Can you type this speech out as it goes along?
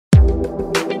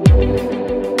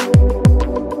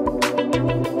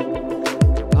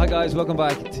guys, welcome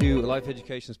back to Life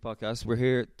Education's podcast. We're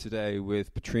here today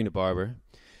with Petrina Barber.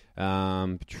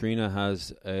 Petrina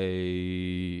has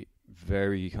a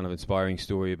very kind of inspiring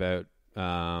story about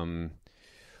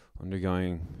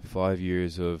undergoing 5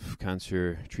 years of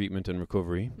cancer treatment and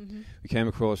recovery. Mm-hmm. We came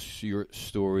across your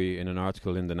story in an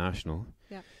article in The National.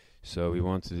 Yeah. So we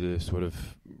wanted to sort of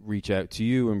reach out to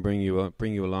you and bring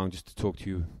you along just to talk to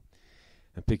you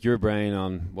and pick your brain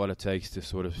on what it takes to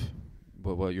sort of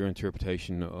what your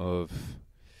interpretation of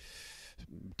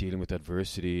dealing with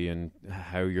adversity and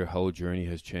how your whole journey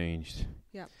has changed.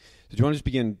 Yeah. So do you want to just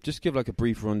begin? Just give like a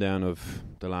brief rundown of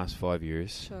the last 5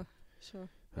 years. Sure.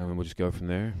 And we'll just go from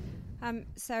there.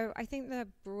 So I think the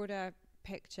broader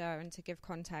picture, and to give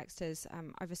context, is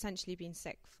I've essentially been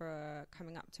sick for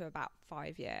coming up to about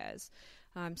 5 years.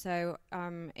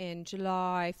 In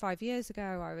July 5 years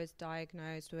ago, I was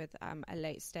diagnosed with a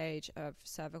late stage of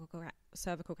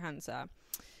cervical cancer.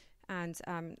 And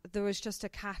there was just a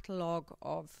catalogue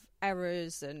of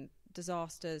errors and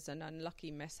disasters and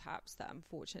unlucky mishaps that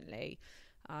unfortunately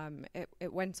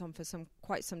it went on for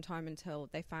quite some time until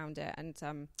they found it,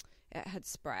 and it had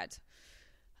spread.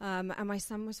 And my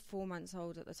son was 4 months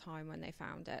old at the time when they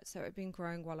found it, so it had been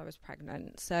growing while I was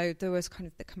pregnant. So there was kind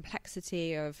of the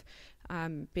complexity of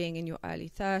being in your early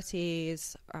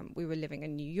 30s. We were living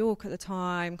in New York at the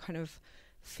time, kind of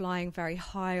flying very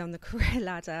high on the career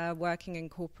ladder, working in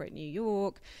corporate New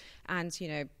York, and, you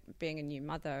know, being a new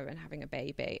mother and having a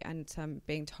baby, and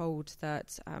being told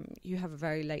that you have a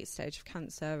very late stage of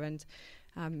cancer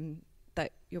and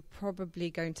that you're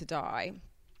probably going to die.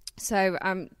 So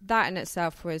that in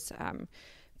itself was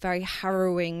very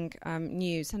harrowing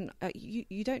news. And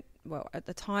you don't, well, at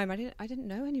the time, I didn't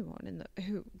know anyone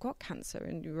who got cancer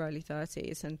in your early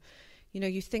 30s. And, you know,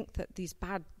 you think that these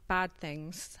bad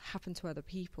things happen to other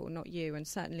people, not you, and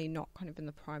certainly not kind of in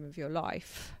the prime of your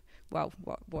life. Well,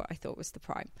 what I thought was the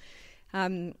prime.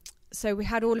 So we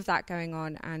had all of that going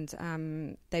on,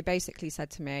 and they basically said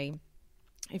to me,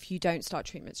 if you don't start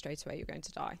treatment straight away, you're going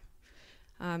to die.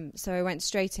 So I went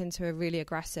straight into a really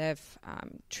aggressive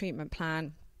treatment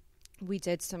plan. We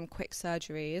did some quick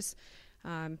surgeries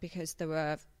because there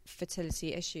were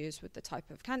fertility issues with the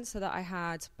type of cancer that I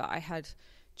had, but I had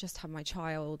just had my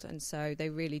child, and so they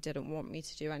really didn't want me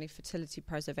to do any fertility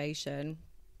preservation.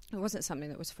 It wasn't something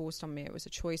that was forced on me, it was a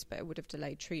choice, but it would have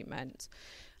delayed treatment.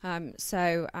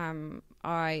 So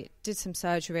I did some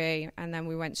surgery, and then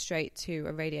we went straight to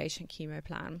a radiation chemo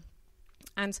plan.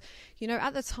 And, you know,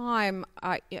 at the time,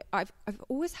 I've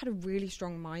always had a really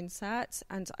strong mindset,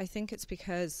 and I think it's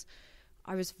because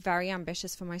I was very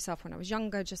ambitious for myself when I was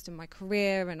younger, just in my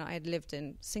career, and I had lived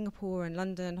in Singapore and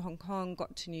London, Hong Kong,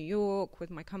 got to New York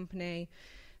with my company,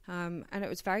 and it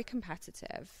was very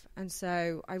competitive. And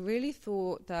so I really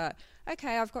thought that,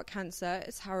 okay, I've got cancer,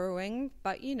 it's harrowing,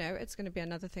 but, you know, it's going to be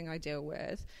another thing I deal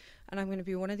with. And I'm going to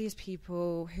be one of these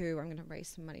people who I'm going to raise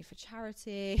some money for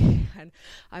charity, and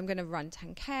I'm going to run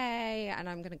 10K, and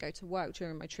I'm going to go to work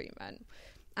during my treatment.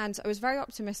 And I was very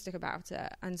optimistic about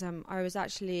it. And I was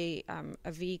actually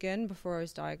a vegan before I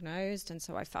was diagnosed, and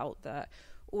so I felt that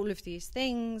all of these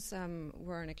things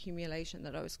were an accumulation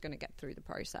that I was going to get through the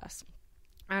process.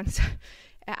 And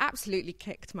it absolutely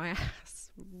kicked my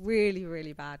ass really,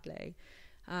 really badly.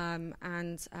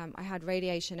 I had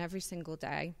radiation every single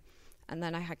day. And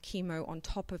then I had chemo on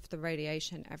top of the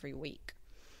radiation every week,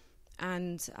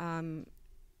 and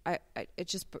it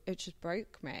just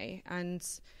broke me. And,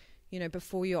 you know,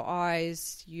 before your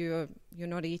eyes, you're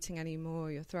not eating anymore.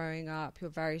 You're throwing up. You're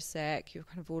very sick. You're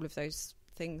kind of all of those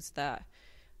things that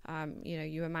you know,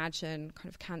 you imagine kind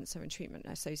of cancer and treatment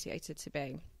associated to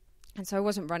be. And so I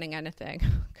wasn't running anything.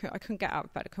 I couldn't get out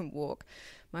of bed. I couldn't walk.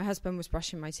 My husband was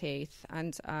brushing my teeth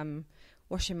and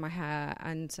washing my hair,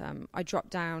 and I dropped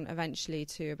down eventually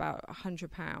to about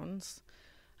 100 pounds,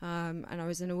 and I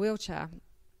was in a wheelchair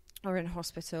or in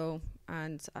hospital,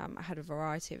 and I had a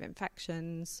variety of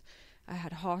infections. I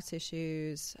had heart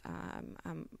issues.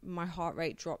 My heart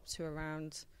rate dropped to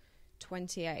around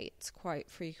 28 quite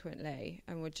frequently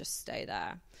and would just stay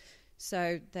there.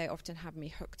 So they often had me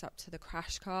hooked up to the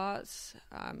crash carts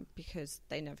because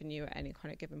they never knew at any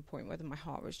kind of given point whether my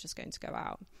heart was just going to go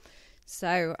out.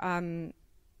 So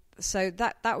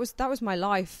that was my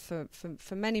life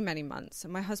for many, many months.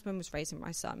 And my husband was raising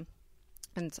my son,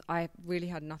 and I really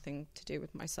had nothing to do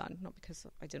with my son, not because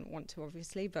I didn't want to,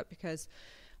 obviously, but because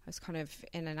I was kind of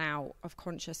in and out of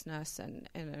consciousness and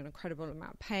in an incredible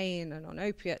amount of pain and on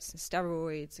opiates and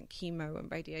steroids and chemo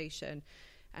and radiation.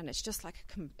 And it's just like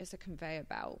it's a conveyor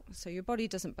belt. So your body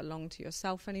doesn't belong to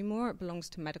yourself anymore. It belongs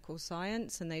to medical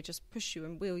science, and they just push you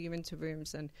and wheel you into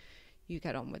rooms, and you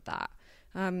get on with that.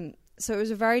 so it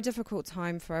was a very difficult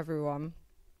time for everyone.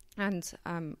 And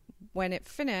when it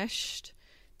finished,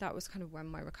 that was kind of when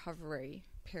my recovery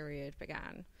period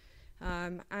began.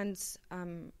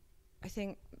 I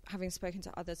think, having spoken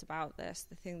to others about this,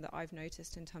 the thing that I've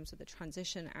noticed in terms of the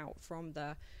transition out from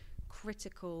the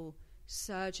critical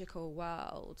surgical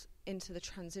world into the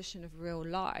transition of real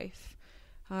life,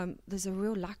 there's a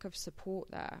real lack of support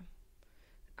there.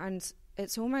 And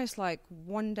it's almost like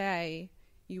one day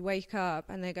you wake up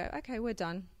and they go, okay, we're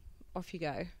done, off you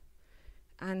go.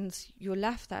 And you're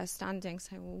left there standing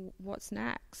saying, well, what's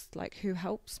next? Like, who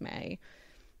helps me?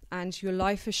 And your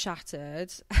life is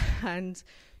shattered and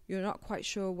you're not quite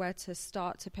sure where to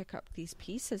start to pick up these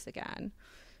pieces again.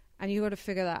 And you've got to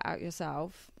figure that out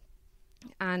yourself.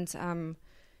 And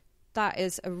that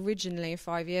is originally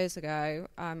 5 years ago,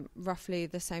 roughly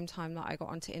the same time that I got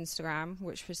onto Instagram,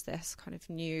 which was this kind of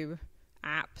new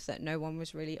app that no one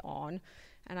was really on.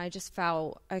 And I just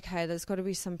felt, okay, there's got to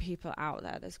be some people out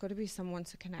there. There's got to be someone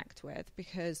to connect with,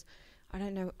 because I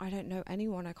don't know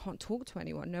anyone. I can't talk to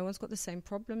anyone. No one's got the same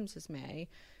problems as me.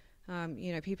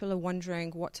 People are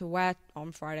wondering what to wear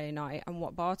on Friday night and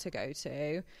what bar to go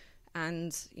to.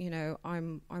 And,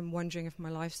 I'm wondering if my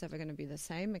life's ever going to be the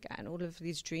same again. All of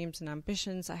these dreams and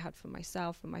ambitions I had for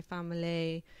myself and my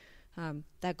family,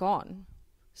 they're gone.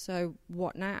 So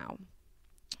what now?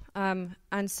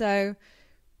 And so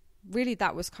really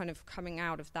that was kind of coming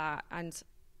out of that. And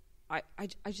I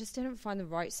just didn't find the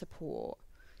right support.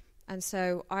 And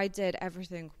so I did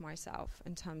everything myself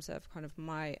in terms of kind of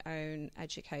my own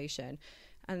education.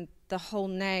 And the whole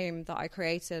name that I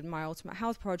created, My Ultimate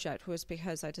Health Project, was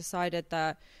because I decided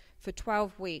that for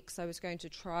 12 weeks I was going to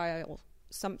try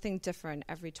something different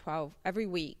every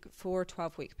week for a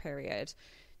 12-week period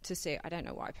to see. I don't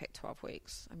know why I picked 12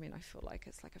 weeks. I mean, I feel like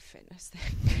it's like a fitness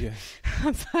thing. Yeah.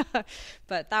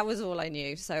 But that was all I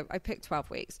knew. So I picked 12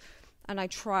 weeks. And I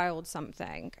trialed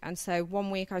something. And so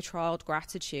 1 week I trialed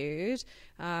gratitude.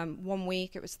 1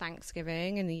 week it was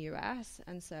Thanksgiving in the US.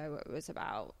 And so it was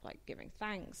about like giving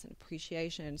thanks and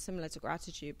appreciation, similar to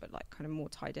gratitude, but like kind of more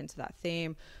tied into that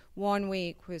theme. 1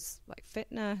 week was like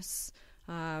fitness.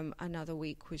 Another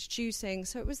week was juicing.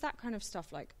 So it was that kind of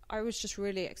stuff. Like I was just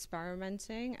really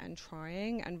experimenting and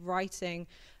trying and writing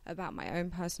about my own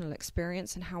personal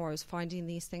experience and how I was finding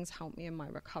these things help me in my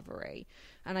recovery.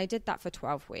 And I did that for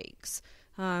 12 weeks.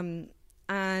 It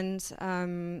was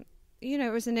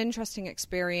an interesting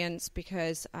experience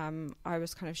because I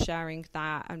was kind of sharing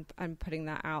that and putting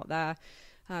that out there.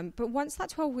 But once that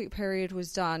 12-week period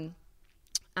was done,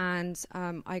 and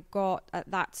I got at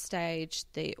that stage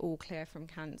the all clear from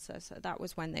cancer. So that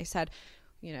was when they said,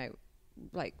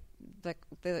 like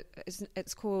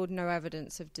it's called no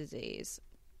evidence of disease.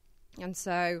 And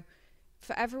so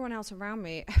for everyone else around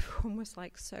me, everyone was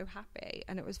like so happy,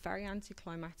 and it was very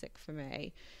anticlimactic for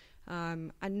me.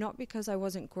 And not because I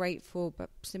wasn't grateful, but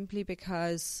simply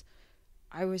because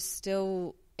I was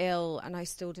still ill and I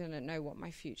still didn't know what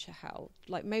my future held.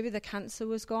 Like maybe the cancer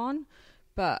was gone,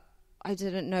 but I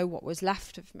didn't know what was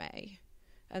left of me.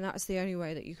 And that's the only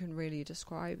way that you can really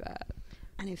describe it.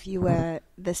 And if you were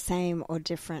the same or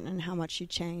different and how much you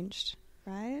changed,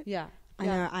 right? Yeah. I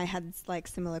know I had like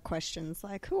similar questions,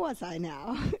 like who was I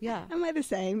now? Yeah. Am I the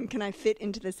same? Can I fit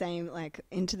into the same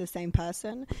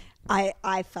person?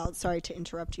 I felt, sorry to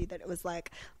interrupt you, that it was like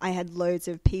I had loads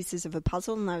of pieces of a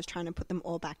puzzle and I was trying to put them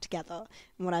all back together.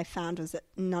 And what I found was that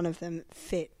none of them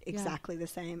fit exactly the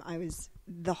same.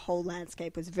 The whole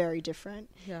landscape was very different.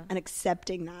 Yeah. And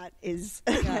accepting that is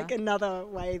like another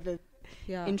wave of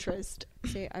interest.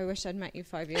 See, I wish I'd met you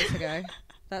 5 years ago.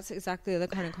 That's exactly the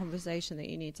kind of conversation that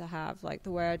you need to have. Like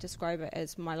the way I describe it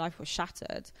is my life was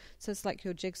shattered. So it's like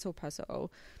your jigsaw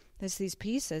puzzle. There's these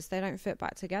pieces, they don't fit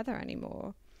back together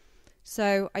anymore.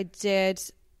 So I kind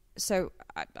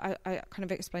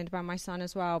of explained about my son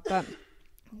as well, but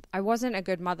I wasn't a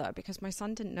good mother because my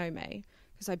son didn't know me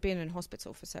because I'd been in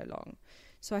hospital for so long.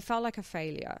 So I felt like a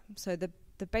failure. So the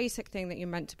basic thing that you're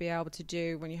meant to be able to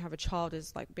do when you have a child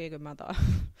is like be a good mother.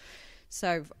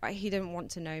 So he didn't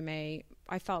want to know me.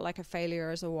 I felt like a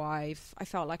failure as a wife. I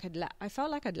felt like I'd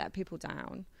let people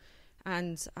down.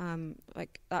 And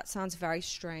like that sounds very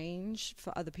strange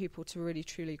for other people to really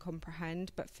truly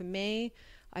comprehend, but for me,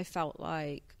 I felt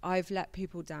like I've let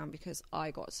people down because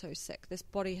I got so sick. This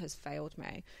body has failed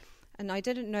me. And I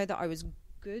didn't know that I was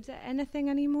good at anything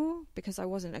anymore because I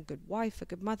wasn't a good wife, a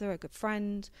good mother, a good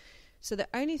friend. So the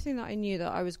only thing that I knew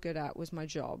that I was good at was my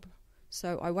job.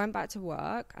 So I went back to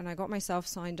work and I got myself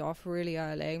signed off really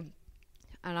early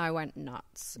and I went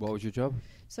nuts. What was your job?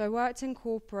 So I worked in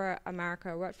corporate America.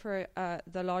 I worked for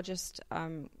the largest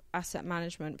asset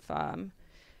management firm.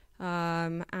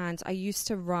 And I used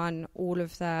to run all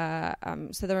of their,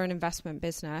 so they're an investment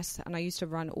business, and I used to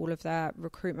run all of their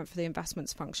recruitment for the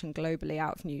investments function globally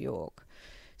out of New York.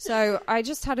 So I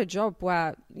just had a job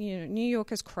where, New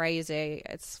York is crazy.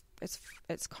 It's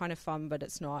kind of fun, but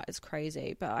it's not. It's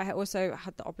crazy. But I also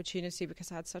had the opportunity,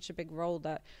 because I had such a big role,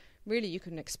 that really you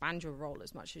can expand your role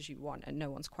as much as you want, and no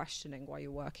one's questioning why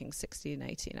you're working 16,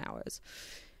 18 hours.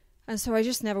 And so I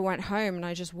just never went home, and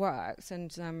I just worked.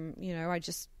 And, I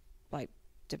just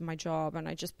did my job, and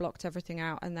I just blocked everything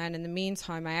out. And then in the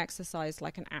meantime, I exercised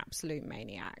like an absolute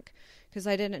maniac, because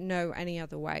I didn't know any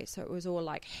other way. So it was all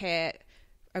like HIIT,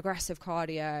 aggressive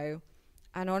cardio.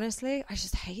 And honestly, I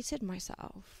just hated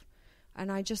myself. And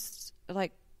I just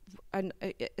and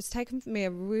it's taken me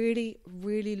a really,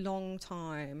 really long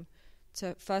time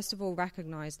to, first of all,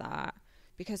 recognize that,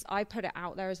 because I put it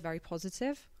out there as very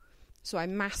positive. So I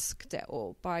masked it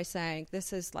all by saying,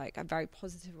 this is like a very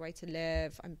positive way to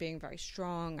live. I'm being very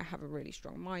strong. I have a really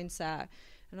strong mindset.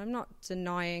 And I'm not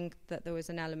denying that there was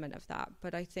an element of that,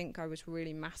 but I think I was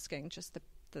really masking just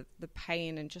the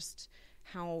pain and just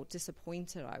how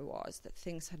disappointed I was that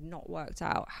things had not worked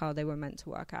out how they were meant to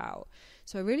work out.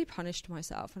 So I really punished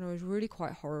myself, and I was really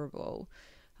quite horrible.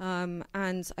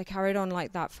 And I carried on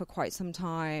like that for quite some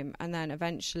time. And then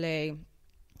eventually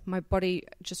my body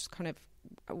just kind of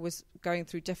was going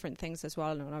through different things as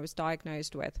well. And I was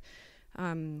diagnosed with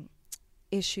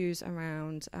issues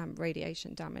around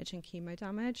radiation damage and chemo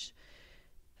damage.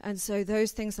 And so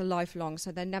those things are lifelong,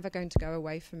 so they're never going to go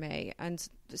away for me. And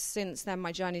since then,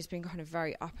 my journey's been kind of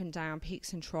very up and down,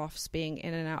 peaks and troughs, being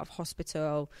in and out of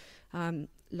hospital.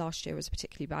 Last year was a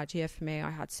particularly bad year for me. I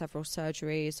had several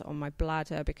surgeries on my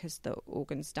bladder because the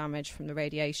organ's damaged from the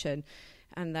radiation.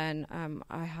 And then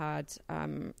I had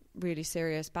really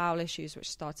serious bowel issues,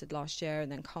 which started last year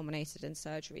and then culminated in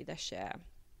surgery this year.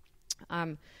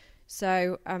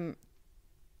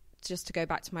 Just to go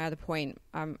back to my other point,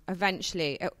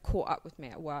 eventually it caught up with me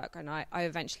at work, and I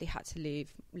eventually had to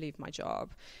leave my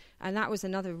job. And that was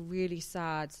another really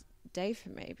sad day for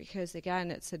me, because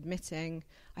again,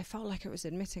 I felt like it was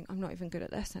admitting I'm not even good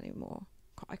at this anymore.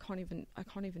 I can't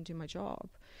even do my job.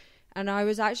 And I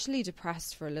was actually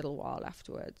depressed for a little while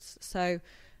afterwards. So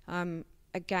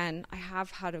again, I have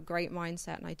had a great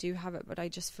mindset, and I do have it, but I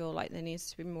just feel like there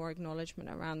needs to be more acknowledgement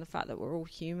around the fact that we're all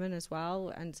human as well.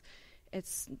 And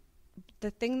it's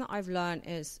the thing that I've learned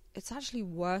is it's actually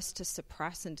worse to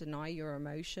suppress and deny your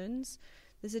emotions.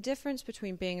 There's a difference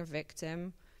between being a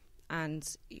victim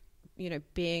and,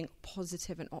 being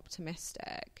positive and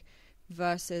optimistic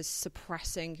versus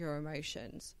suppressing your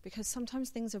emotions, because sometimes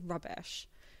things are rubbish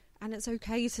and it's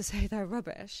okay to say they're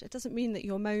rubbish. It doesn't mean that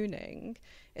you're moaning.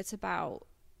 It's about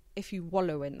if you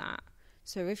wallow in that.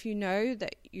 So if you know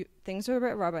that things are a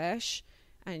bit rubbish,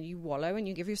 and you wallow and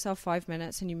you give yourself 5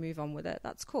 minutes and you move on with it,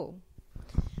 that's cool.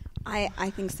 I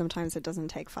think sometimes it doesn't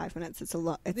take 5 minutes. It's a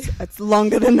lot. It's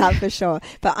longer than that for sure.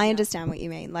 But I understand what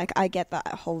you mean. Like, I get that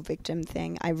whole victim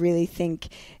thing. I really think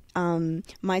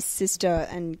my sister,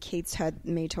 and Keith's heard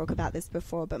me talk about this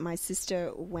before, but my sister,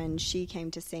 when she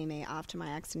came to see me after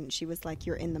my accident, she was like,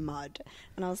 "You're in the mud."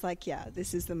 And I was like, "Yeah,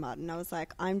 this is the mud." And I was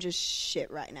like, "I'm just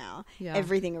shit right now. Yeah.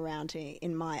 Everything around me,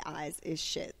 in my eyes, is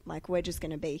shit. Like, we're just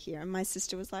going to be here." And my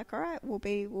sister was like, "All right, we'll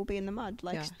be in the mud.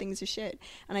 Like, things are shit."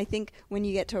 And I think when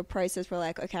you get to a process where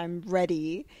like, okay, I'm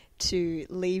ready to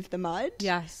leave the mud.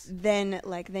 Yes. Then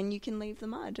you can leave the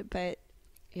mud. But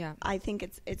yeah, I think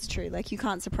it's true. Like, you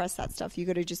can't suppress that stuff. You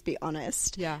got to just be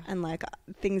honest. Yeah. And like,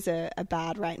 things are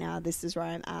bad right now. This is where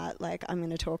I'm at. Like, I'm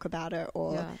going to talk about it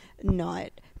or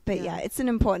not. But yeah, it's an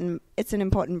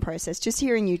important process. Just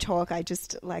hearing you talk, I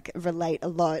just like relate a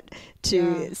lot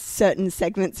to certain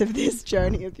segments of this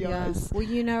journey of yours.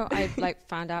 Yeah. Well, I like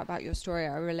found out about your story.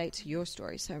 I relate to your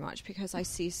story so much because I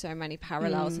see so many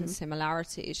parallels and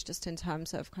similarities just in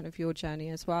terms of kind of your journey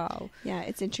as well. Yeah,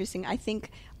 it's interesting. I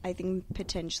think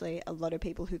potentially a lot of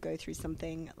people who go through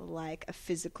something like a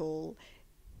physical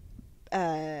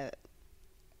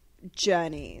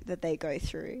journey that they go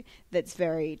through that's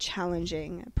very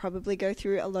challenging probably go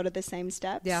through a lot of the same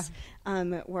steps.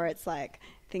 Where it's like,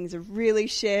 things are really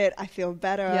shit, I feel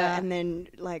better, and then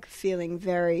like feeling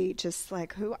very just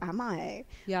like, who am I?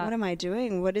 What am I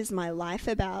doing? What is my life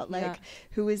about? Like,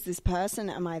 who is this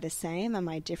person? Am I the same? Am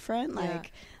I different?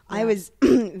 Like, I was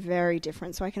very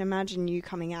different. So I can imagine you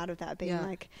coming out of that being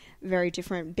like very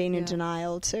different, being in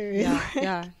denial too.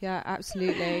 Yeah,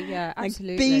 absolutely. Yeah,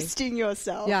 absolutely. Like beasting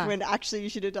yourself when actually you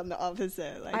should have done the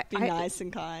opposite. Like be nice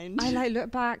and kind. I like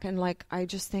look back and like I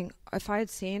just think if I had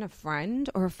seen a friend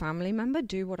or a family member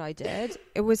do what I did,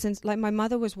 it was like my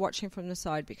mother was watching from the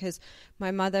side, because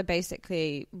my mother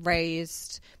basically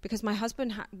raised, because my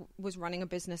husband was running a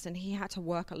business and he had to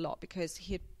work a lot because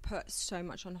he had put so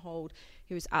much on hold.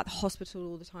 He was at the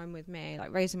hospital all the time with me,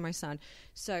 like raising my son.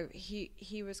 So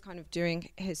he was kind of doing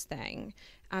his thing.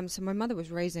 So my mother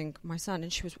was raising my son,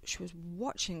 and she was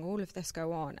watching all of this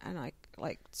go on. And I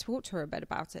like talked to her a bit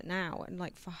about it now, and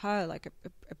like for her, like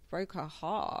it broke her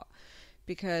heart,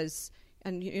 because,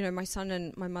 and you know, my son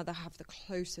and my mother have the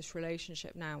closest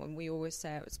relationship now, and we always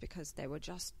say it was because it was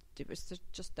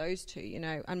just those two, you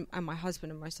know, and my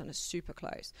husband and my son are super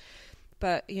close.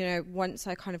 But, you know, once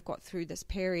I kind of got through this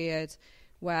period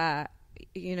where,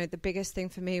 you know, the biggest thing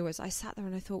for me was I sat there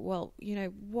and I thought, well, you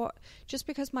know, what, just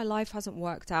because my life hasn't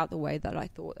worked out the way that I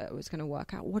thought that it was going to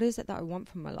work out, what is it that I want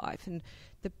from my life? And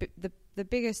the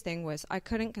biggest thing was I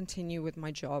couldn't continue with my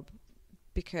job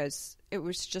because it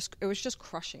was just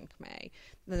crushing me.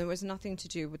 And there was nothing to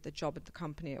do with the job at the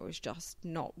company. It was just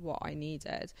not what I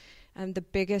needed. And the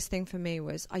biggest thing for me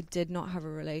was I did not have a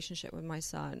relationship with my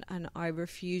son, and I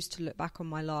refused to look back on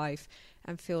my life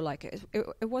and feel like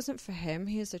it wasn't for him.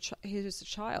 He was a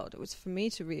child. It was for me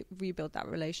to rebuild that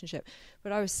relationship.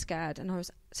 But I was scared and I was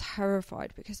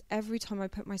terrified because every time I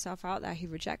put myself out there, he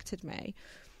rejected me.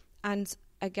 And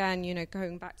again, you know,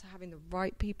 going back to having the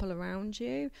right people around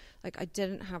you, like I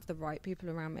didn't have the right people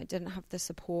around me. I didn't have the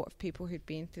support of people who'd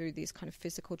been through these kind of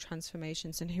physical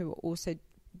transformations and who were also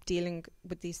dealing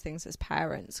with these things as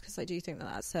parents, because I do think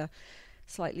that that's a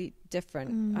slightly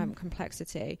different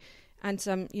complexity.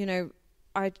 And, you know,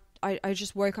 I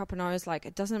just woke up and I was like,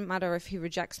 it doesn't matter if he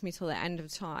rejects me till the end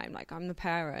of time. Like, I'm the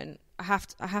parent. I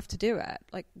have to do it.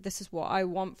 Like, this is what I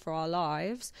want for our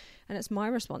lives, and it's my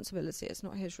responsibility. It's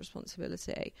not his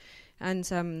responsibility.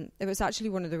 And it was actually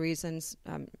one of the reasons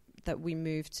that we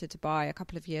moved to Dubai a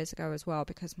couple of years ago as well,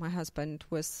 because my husband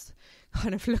was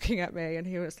kind of looking at me and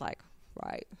he was like,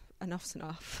 right, enough's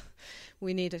enough.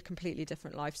 We need a completely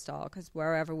different lifestyle, because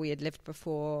wherever we had lived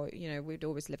before, you know, we'd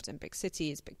always lived in big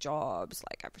cities, big jobs,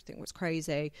 like everything was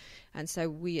crazy. And so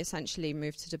we essentially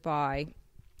moved to Dubai,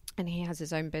 and he has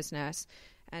his own business,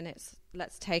 and it's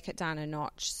let's take it down a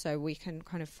notch so we can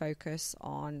kind of focus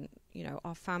on, you know,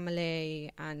 our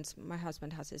family. And my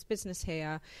husband has his business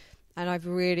here, and I've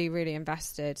really, really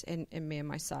invested in me and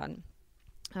my son.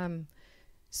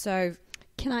 So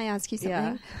can I ask you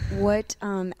something? Yeah. What,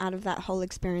 out of that whole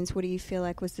experience, what do you feel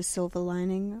like was the silver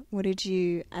lining? What did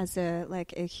you, as a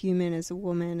human, as a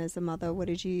woman, as a mother, what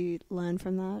did you learn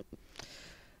from that?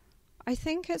 I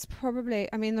think it's probably,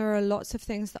 I mean, there are lots of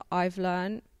things that I've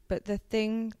learned, but the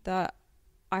thing that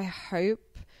I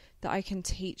hope that I can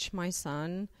teach my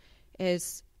son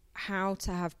is how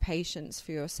to have patience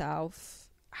for yourself,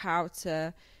 how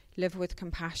to live with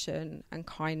compassion and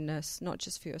kindness, not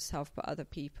just for yourself, but other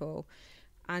people,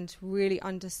 and really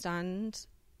understand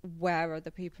where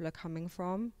other people are coming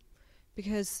from,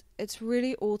 because it's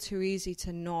really all too easy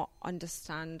to not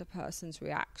understand a person's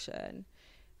reaction.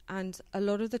 And a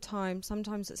lot of the time,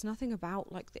 sometimes it's nothing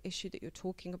about like the issue that you're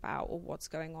talking about or what's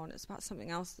going on. It's about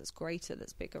something else that's greater,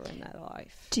 that's bigger in their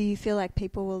life. Do you feel like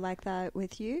people will like that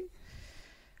with you?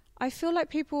 I feel like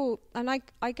people, and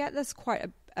I get this quite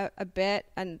a bit,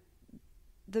 and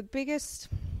the biggest,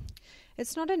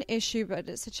 it's not an issue, but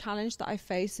it's a challenge that I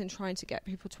face in trying to get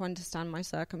people to understand my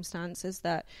circumstances,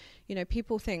 that, you know,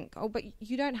 people think, oh, but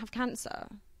you don't have cancer,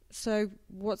 so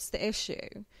what's the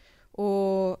issue?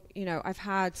 Or, you know, I've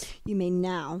had... You mean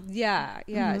now? Yeah.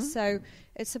 Mm-hmm. So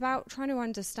it's about trying to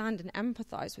understand and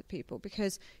empathize with people,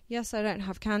 because, yes, I don't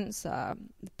have cancer,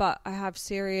 but I have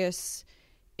serious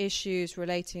issues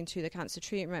relating to the cancer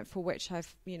treatment, for which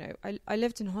I've, you know, I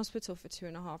lived in hospital for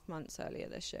 2.5 months earlier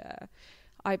this year.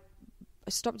 I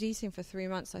stopped eating for 3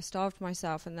 months. I starved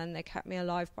myself, and then they kept me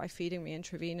alive by feeding me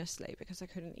intravenously because I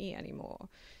couldn't eat anymore.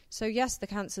 So, yes, the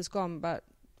cancer's gone, but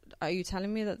are you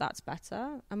telling me that that's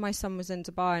better? And my son was in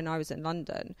Dubai and I was in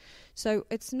London. So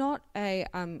it's not a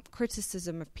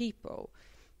criticism of people,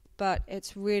 but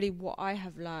it's really what I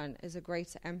have learned is a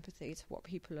greater empathy to what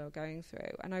people are going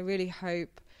through. And I really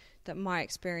hope that my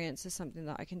experience is something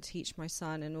that I can teach my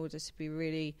son in order to be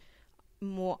really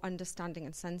more understanding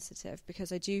and sensitive,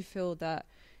 because I do feel that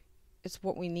it's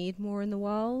what we need more in the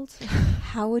world.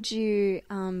 How would you,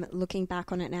 looking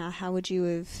back on it now, how would you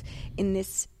have, in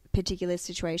this particular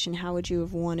situation, how would you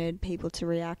have wanted people to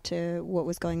react to what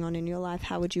was going on in your life?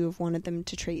 How would you have wanted them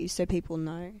to treat you so people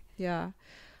know? Yeah.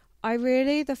 I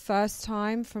really, the first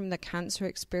time from the cancer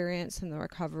experience and the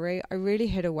recovery, I really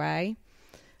hid away.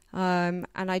 And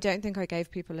I don't think I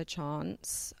gave people a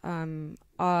chance.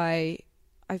 I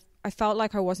felt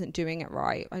like I wasn't doing it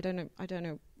right. I don't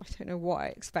know what I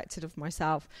expected of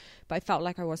myself, but I felt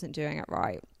like I wasn't doing it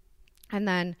right. And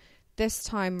then this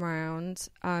time round,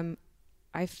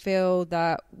 I feel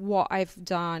that what I've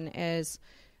done is,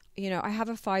 I have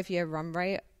a 5-year run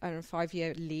rate and a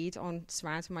 5-year lead on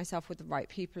surrounding myself with the right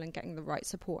people and getting the right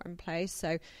support in place.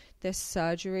 So this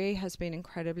surgery has been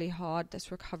incredibly hard.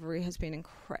 This recovery has been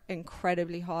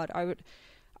incredibly hard. I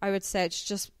would say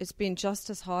it's been just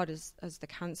as hard as the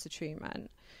cancer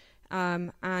treatment.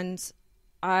 And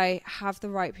I have the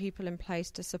right people in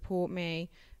place to support me,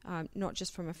 not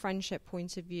just from a friendship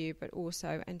point of view, but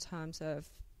also in terms of,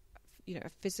 a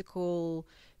physical,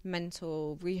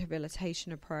 mental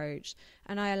rehabilitation approach.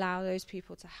 And I allow those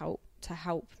people to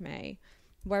help me.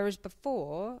 Whereas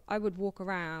before, I would walk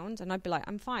around and I'd be like,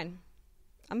 I'm fine.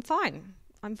 And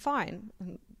I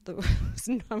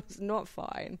was not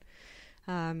fine.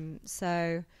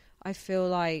 So I feel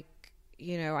like,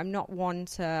 I'm not one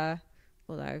to,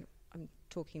 although I'm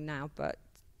talking now, but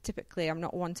typically I'm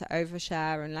not one to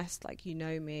overshare unless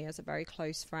me as a very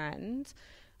close friend.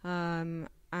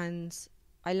 And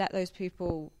I let those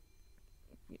people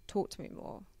talk to me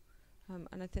more.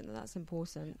 And I think that that's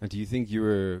important. And do you think you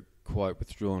were quite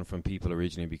withdrawn from people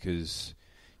originally because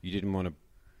you didn't want to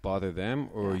bother them,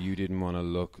 or you didn't want to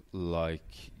look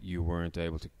like you weren't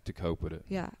able to cope with it?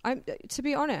 Yeah. To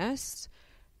be honest,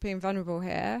 being vulnerable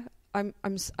here, I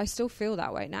still feel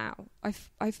that way now.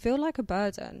 I feel like a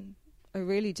burden. I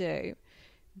really do.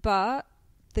 But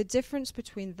the difference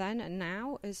between then and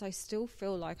now is I still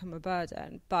feel like I'm a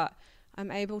burden, but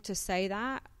I'm able to say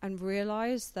that and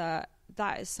realize that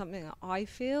is something that I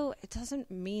feel. It doesn't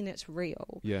mean it's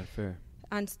real. Yeah, fair.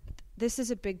 And this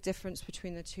is a big difference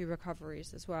between the two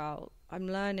recoveries as well. I'm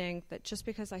learning that just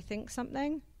because I think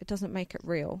something, it doesn't make it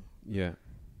real. Yeah.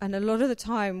 And a lot of the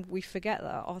time we forget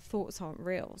that our thoughts aren't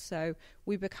real. So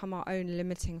we become our own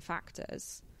limiting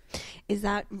factors. Is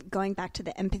that, going back to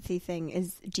the empathy thing,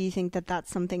 do you think that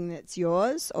that's something that's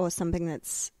yours or something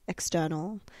that's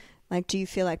external? Like, do you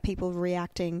feel like people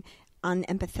reacting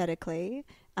unempathetically,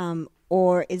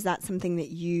 or is that something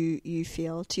that you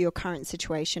feel to your current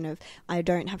situation of, I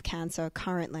don't have cancer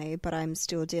currently, but I'm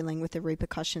still dealing with the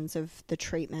repercussions of the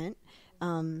treatment?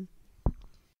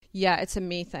 Yeah, it's a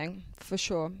me thing, for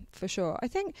sure. I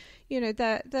think,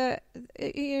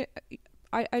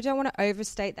 I don't want to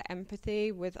overstate the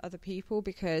empathy with other people,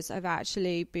 because I've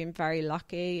actually been very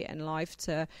lucky in life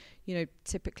to,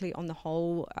 typically on the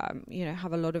whole,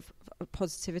 have a lot of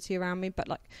positivity around me. But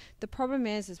the problem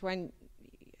is when,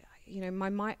 my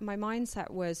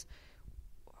mindset was,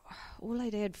 all I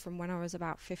did from when I was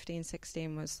about 15,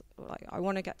 16 was I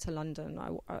want to get to London.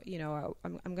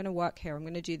 I'm going to work here. I'm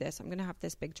going to do this. I'm going to have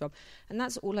this big job. And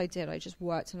that's all I did. I just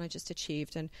worked and I just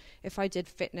achieved. And if I did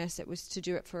fitness, it was to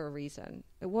do it for a reason.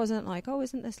 It wasn't like, oh,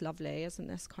 isn't this lovely? Isn't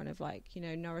this kind of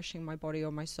nourishing my body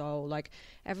or my soul?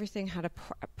 Everything had a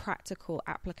practical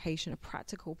application, a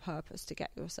practical purpose to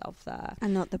get yourself there.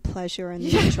 And not the pleasure and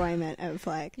the enjoyment of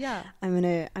yeah, I'm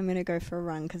going to go for a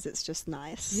run because it's just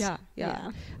nice. Yeah.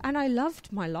 And I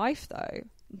loved my life though.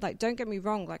 Don't get me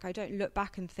wrong. I don't look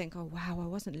back and think, oh wow, I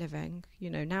wasn't living.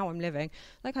 Now I'm living.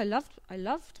 I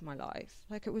loved my life.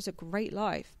 It was a great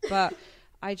life. But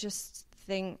I just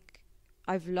think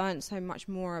I've learned so much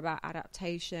more about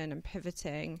adaptation and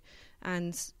pivoting,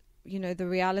 and the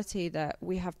reality that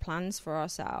we have plans for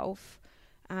ourselves,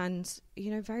 and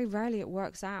very rarely it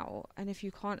works out. And if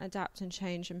you can't adapt and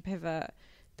change and pivot,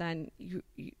 then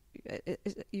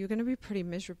you're going to be pretty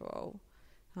miserable.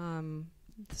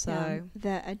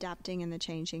 The adapting and the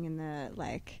changing and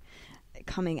the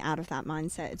coming out of that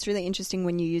mindset. It's really interesting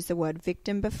when you use the word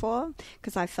victim before,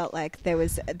 because I felt like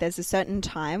there's a certain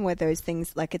time where those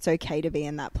things, it's okay to be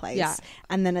in that place,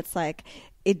 and then it's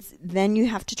then you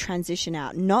have to transition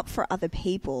out, not for other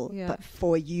people, but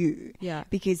for you. Yeah.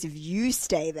 Because if you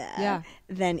stay there,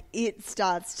 then it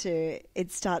starts to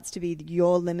be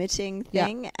your limiting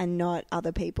thing and not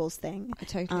other people's thing. I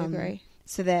totally agree.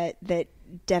 So that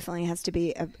definitely has to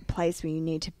be a place where you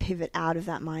need to pivot out of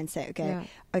that mindset.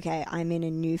 Okay, I'm in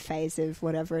a new phase of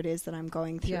whatever it is that I'm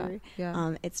going through.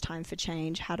 It's time for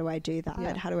change. How do I do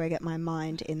that? How do I get my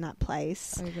mind in that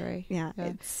place? I agree.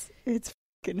 It's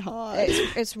hard.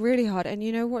 It's really hard. And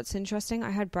you know what's interesting? I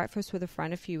had breakfast with a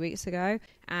friend a few weeks ago,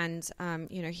 and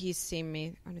he's seen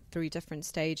me on 3 different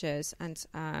stages, and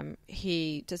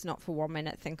he does not for 1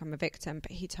 minute think I'm a victim,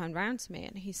 but he turned around to me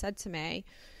and he said to me,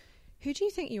 "Who do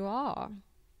you think you are?"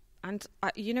 And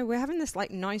we're having this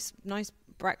like nice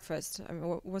breakfast. I mean,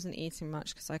 I wasn't eating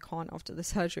much because I can't after the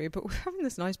surgery, but we're having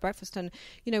this nice breakfast, and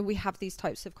we have these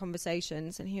types of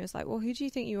conversations. And he was like, "Well, who do you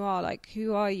think you are? Like,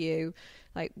 who are you?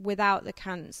 Like, without the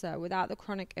cancer, without the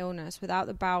chronic illness, without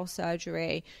the bowel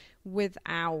surgery,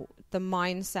 without the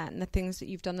mindset and the things that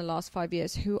you've done the last 5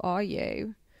 years, who are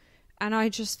you?" And I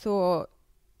just thought,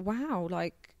 wow,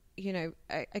 like,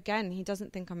 again, he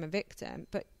doesn't think I'm a victim,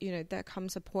 but, there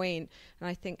comes a point, and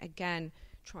I think, again,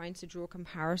 trying to draw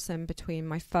comparison between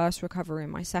my first recovery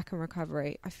and my second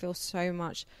recovery, I feel so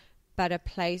much better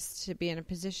placed to be in a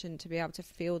position to be able to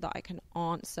feel that I can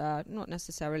answer, not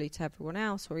necessarily to everyone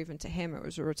else or even to him, it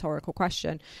was a rhetorical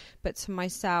question, but to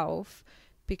myself,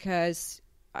 because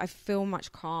I feel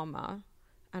much calmer,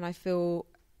 and I feel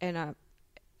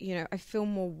I feel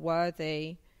more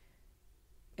worthy,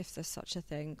 if there's such a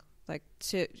thing, like,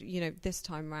 to, this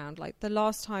time round. Like, the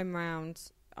last time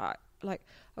round, I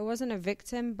wasn't a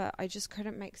victim, but I just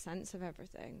couldn't make sense of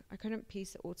everything. I couldn't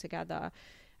piece it all together.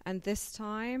 And this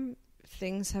time,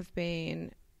 things have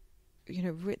been,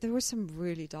 there were some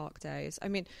really dark days. I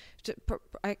mean,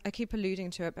 I keep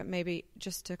alluding to it, but maybe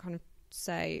just to kind of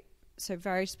say, so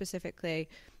very specifically,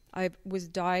 I was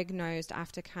diagnosed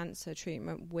after cancer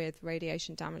treatment with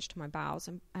radiation damage to my bowels.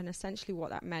 And essentially what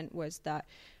that meant was that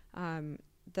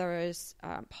there is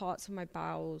parts of my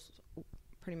bowels,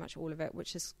 pretty much all of it,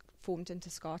 which is formed into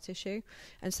scar tissue.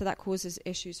 And so that causes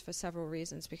issues for several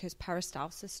reasons, because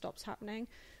peristalsis stops happening.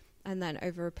 And then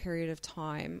over a period of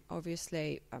time,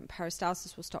 obviously,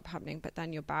 peristalsis will stop happening, but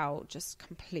then your bowel just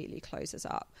completely closes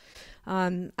up.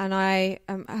 And I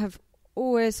have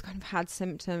always kind of had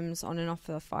symptoms on and off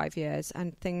for 5 years,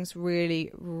 and things really,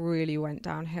 really went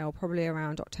downhill probably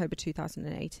around October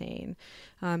 2018.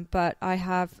 But I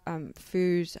have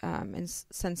food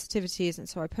sensitivities, and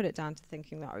so I put it down to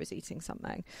thinking that I was eating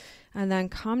something. And then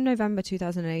come November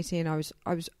 2018, I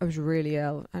was really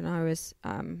ill, and I was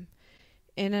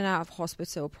in and out of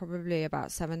hospital probably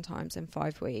about 7 times in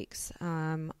 5 weeks.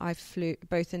 I flew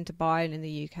both in Dubai and in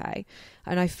the UK,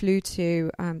 and I flew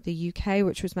to the UK,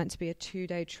 which was meant to be a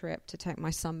 2-day trip to take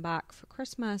my son back for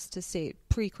Christmas,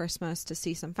 pre-Christmas, to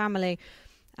see some family,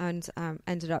 and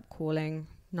ended up calling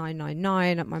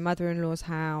 999 at my mother-in-law's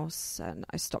house, and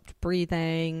I stopped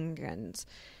breathing and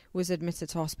was admitted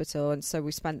to hospital. And so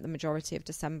we spent the majority of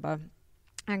December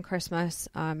and Christmas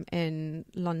in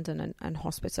London and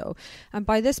hospital. And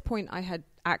by this point, I had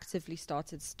actively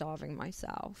started starving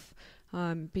myself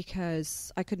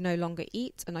because I could no longer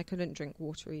eat, and I couldn't drink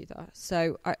water either.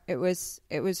 So it was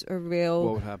a real...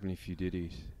 What would happen if you did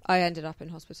eat? I ended up in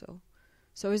hospital.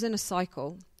 So I was in a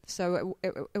cycle. So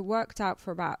it worked out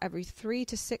for about every 3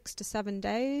 to 6 to 7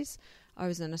 days, I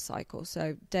was in a cycle.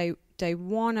 So day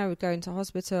 1, I would go into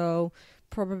hospital.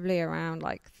 Probably around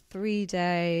like 3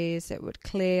 days, it would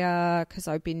clear because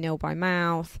I'd be nil by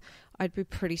mouth. I'd be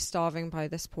pretty starving by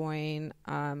this point,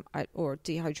 or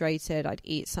dehydrated. I'd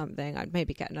eat something. I'd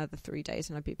maybe get another 3 days,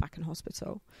 and I'd be back in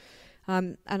hospital.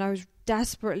 And I was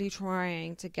desperately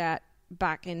trying to get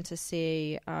back in to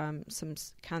see some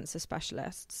cancer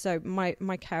specialists. So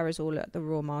my care is all at the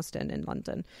Royal Marsden in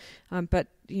London, but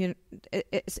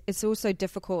it's also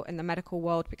difficult in the medical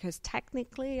world because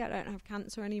technically I don't have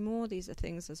cancer anymore. These are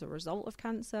things as a result of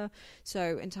cancer.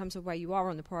 So in terms of where you are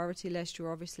on the priority list,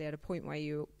 you're obviously at a point where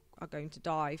you are going to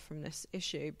die from this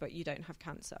issue, but you don't have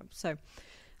cancer. So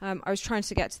I was trying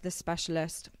to get to this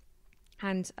specialist,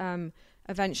 and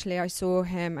eventually I saw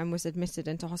him and was admitted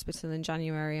into hospital in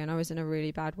January, and I was in a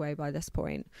really bad way by this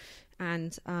point.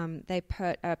 And they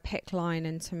put a PICC line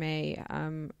into me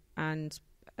and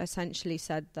essentially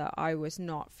said that I was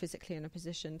not physically in a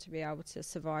position to be able to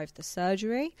survive the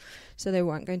surgery. So they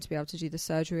weren't going to be able to do the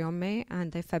surgery on me,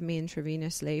 and they fed me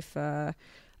intravenously for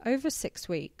over 6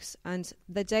 weeks. And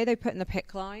the day they put in the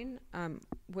PICC line,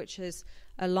 which is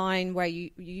a line where you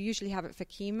usually have it for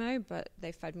chemo, but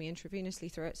they fed me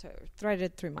intravenously through it, so it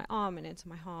threaded through my arm and into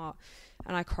my heart,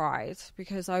 and I cried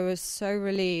because I was so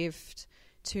relieved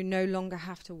to no longer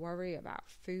have to worry about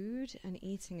food and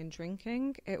eating and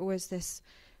drinking. It was this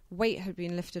weight had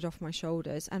been lifted off my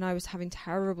shoulders, and I was having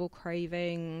terrible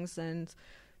cravings, and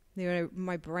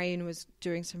my brain was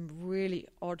doing some really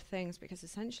odd things because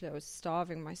essentially I was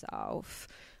starving myself.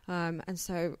 And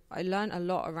so I learned a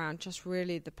lot around just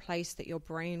really the place that your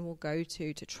brain will go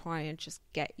to try and just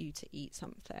get you to eat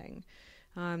something.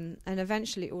 And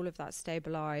eventually all of that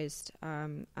stabilized,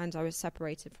 and I was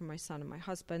separated from my son and my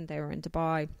husband. They were in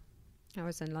Dubai. I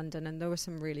was in London, and there were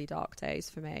some really dark days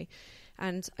for me.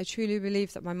 And I truly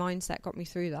believe that my mindset got me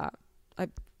through that.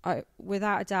 I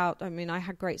without a doubt, I mean, I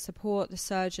had great support. The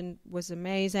surgeon was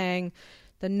amazing.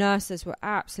 The nurses were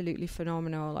absolutely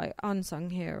phenomenal, like unsung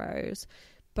heroes.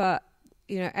 But,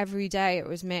 you know, every day it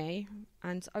was me,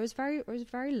 and I was very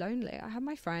lonely. I had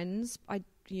my friends,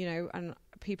 and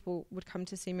people would come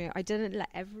to see me. I didn't let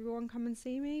everyone come and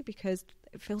see me because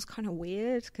it feels kind of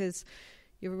weird, because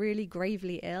you're really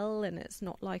gravely ill, and it's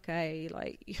not like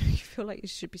you feel like you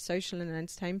should be social and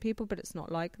entertain people, but it's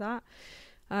not like that.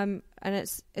 And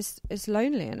it's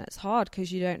lonely, and it's hard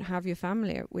because you don't have your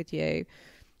family with you.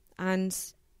 And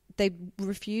they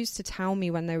refused to tell me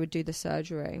when they would do the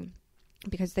surgery,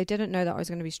 because they didn't know that I was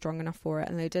going to be strong enough for it,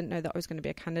 and they didn't know that I was going to be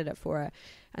a candidate for it.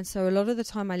 And so a lot of the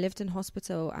time I lived in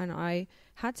hospital, and I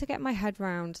had to get my head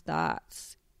round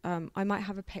that I might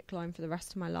have a PICC line for the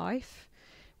rest of my life,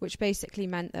 which basically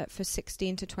meant that for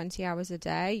 16 to 20 hours a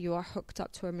day, you are hooked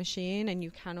up to a machine, and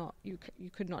you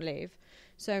could not leave.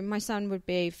 So my son would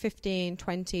be 15,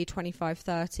 20, 25,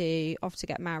 30, off to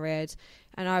get married,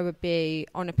 and I would be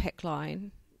on a PICC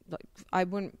line. Like, I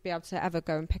wouldn't be able to ever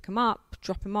go and pick him up,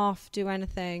 drop him off, do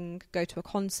anything, go to a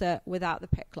concert without the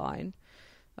PICC line.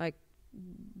 Like,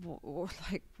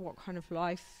 what kind of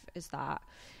life is that?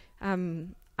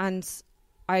 And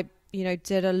I,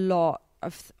 did a lot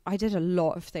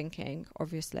of thinking,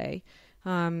 obviously,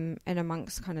 and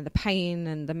amongst kind of the pain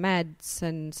and the meds,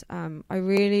 and I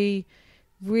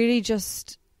really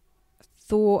just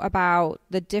thought about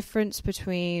the difference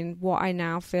between what I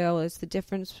now feel is the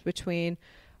difference between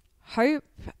hope,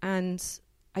 and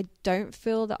I don't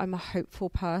feel that I'm a hopeful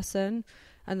person.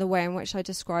 And the way in which I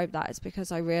describe that is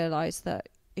because I realized that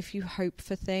if you hope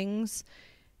for things,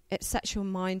 it sets your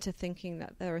mind to thinking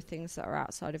that there are things that are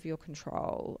outside of your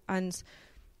control. And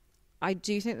I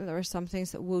do think that there are some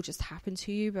things that will just happen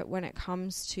to you, but when it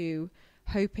comes to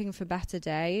hoping for better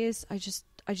days, I just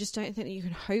don't think that you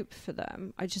can hope for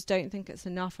them. I just don't think it's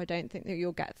enough. I don't think that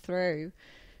you'll get through,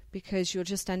 because you'll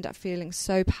just end up feeling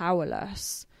so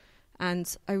powerless.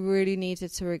 And I really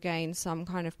needed to regain some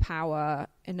kind of power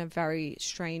in a very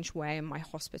strange way in my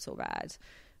hospital bed.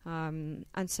 And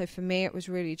so for me, it was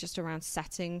really just around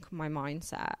setting my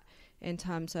mindset in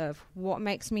terms of what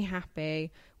makes me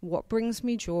happy, what brings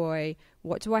me joy,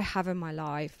 what do I have in my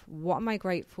life, what am I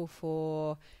grateful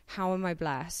for, how am I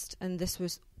blessed? And this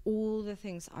was all the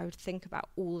things I would think about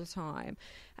all the time.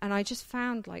 And I just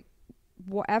found, like,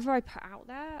 whatever I put out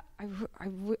there,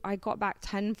 I got back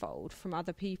tenfold from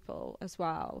other people as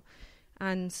well.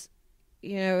 And,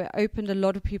 it opened a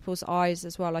lot of people's eyes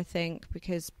as well, I think,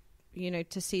 because,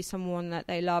 to see someone that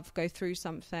they love go through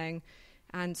something,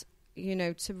 and,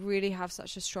 to really have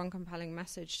such a strong, compelling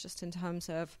message just in terms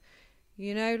of,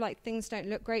 like, things don't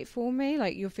look great for me,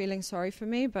 like, you're feeling sorry for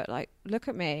me, but, like, look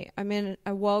at me. I'm in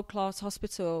a world-class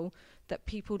hospital that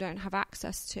people don't have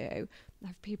access to. I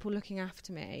have people looking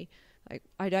after me. Like,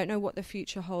 I don't know what the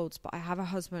future holds, but I have a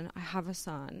husband, I have a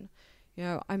son.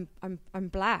 I'm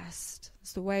blessed.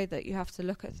 It's the way that you have to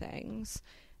look at things.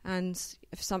 And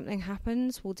if something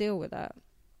happens, we'll deal with it.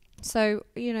 So,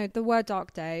 there were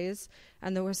dark days,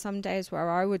 and there were some days where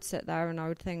I would sit there and I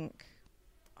would think,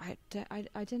 I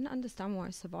didn't understand why I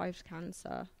survived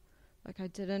cancer. Like, I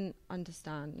didn't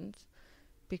understand,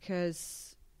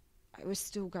 because it was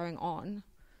still going on.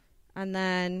 And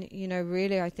then,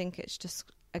 really, I think it's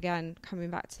just, again, coming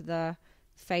back to the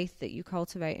faith that you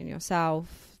cultivate in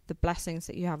yourself, the blessings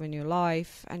that you have in your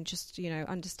life, and just,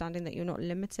 understanding that you're not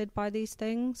limited by these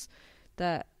things,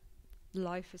 that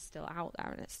life is still out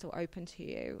there and it's still open to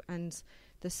you, and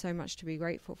there's so much to be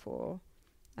grateful for.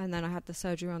 And then I had the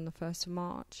surgery on the 1st of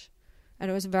March, and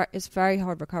it's very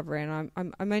hard recovery, and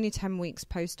I'm only 10 weeks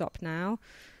post-op now,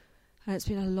 and it's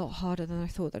been a lot harder than I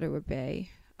thought that it would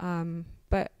be.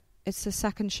 But it's the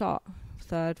second shot,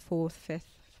 3rd, 4th, 5th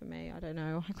for me. I don't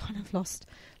know. I kind of lost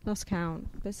count.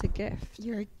 But it's a gift.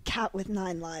 You're a cat with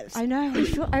 9 lives. I know. I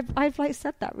feel I've like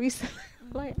said that recently.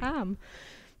 I am.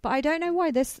 But I don't know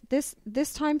why this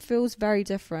time feels very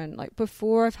different. Like,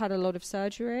 before, I've had a lot of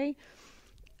surgery,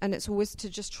 and it's always to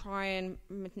just try and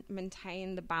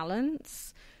maintain the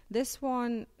balance. This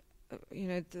one,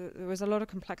 there was a lot of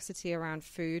complexity around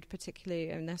food,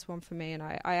 particularly in this one for me. And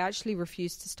I actually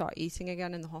refused to start eating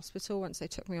again in the hospital once they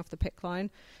took me off the PICC line,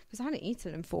 because I hadn't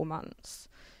eaten in 4 months.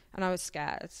 And I was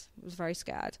scared. I was very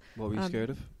scared. What were you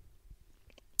scared of?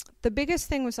 The biggest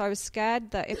thing was I was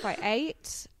scared that if I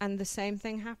ate and the same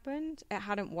thing happened, it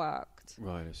hadn't worked.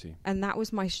 Right, I see. And that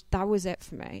was it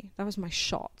for me. That was my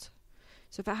shot.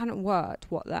 So if it hadn't worked,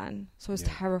 what then? So I was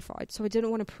terrified. So I didn't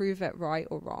want to prove it right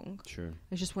or wrong. Sure.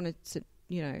 I just wanted to,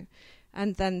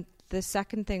 and then the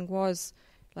second thing was,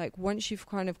 like, once you've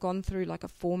kind of gone through like a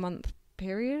 4-month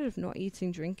period of not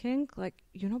eating, drinking, like,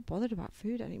 you're not bothered about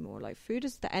food anymore. Like, food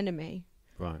is the enemy.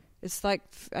 Right. It's like,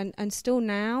 and still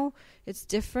now it's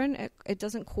different. It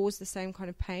doesn't cause the same kind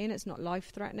of pain. It's not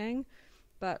life threatening,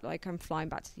 but like, I'm flying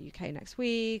back to the UK next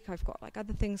week. I've got like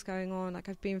other things going on. Like,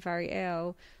 I've been very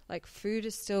ill. Like, food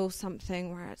is still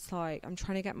something where it's like, I'm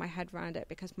trying to get my head around it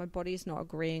because my body's not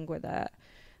agreeing with it.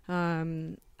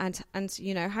 And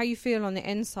how you feel on the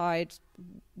inside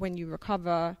when you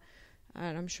recover,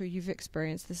 and I'm sure you've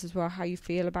experienced this as well, how you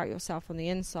feel about yourself on the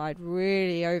inside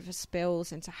really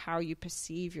overspills into how you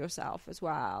perceive yourself as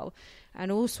well,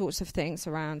 and all sorts of things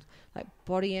around like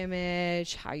body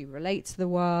image, how you relate to the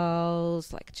world,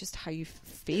 like just how you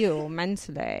feel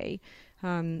mentally,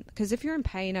 because if you're in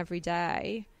pain every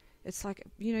day, it's like,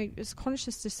 it's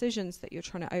conscious decisions that you're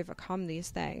trying to overcome these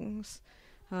things.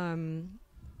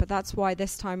 But that's why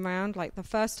this time around, like the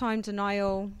first time,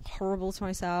 denial, horrible to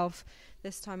myself.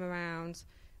 This time around,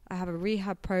 I have a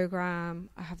rehab program.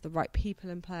 I have the right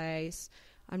people in place.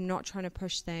 I'm not trying to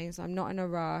push things. I'm not in a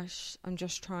rush. I'm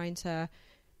just trying to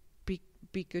be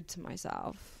good to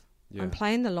myself. Yeah. I'm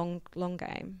playing the long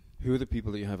game. Who are the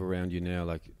people that you have around you now?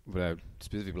 Like, without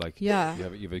specifically, like, you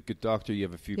have a good doctor. You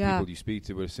have a few people you speak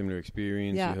to with a similar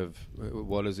experience. You have,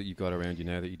 what is it you got around you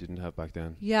now that you didn't have back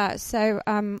then? Yeah. So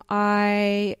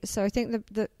I think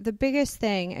the biggest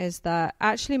thing is that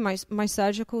actually my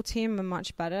surgical team are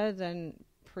much better than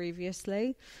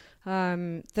previously.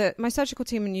 My surgical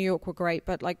team in New York were great,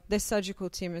 but like this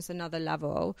surgical team is another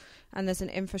level, and there's an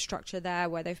infrastructure there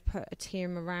where they've put a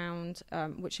team around,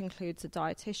 which includes a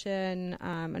dietitian,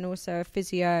 and also a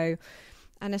physio.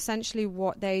 And essentially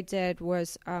what they did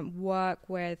was work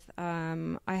with,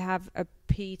 I have a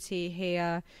PT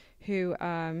here who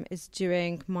is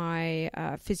doing my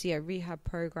physio rehab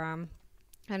program.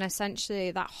 And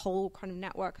essentially that whole kind of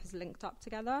network has linked up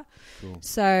together. Cool.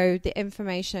 So the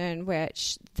information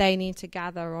which they need to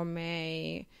gather on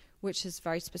me, which is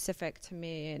very specific to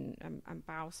me, and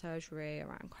bowel surgery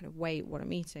around kind of weight, what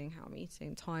I'm eating, how I'm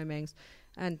eating, timings.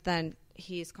 And then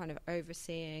he's kind of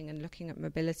overseeing and looking at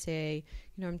mobility.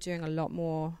 I'm doing a lot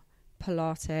more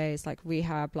Pilates, like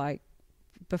rehab, like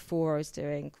before I was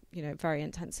doing, very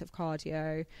intensive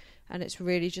cardio. And it's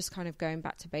really just kind of going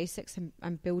back to basics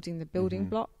and building the building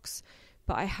blocks.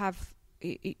 But I have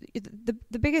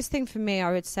the biggest thing for me, I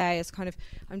would say, is kind of,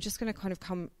 I'm just going to kind of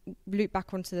loop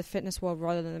back onto the fitness world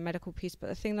rather than the medical piece. But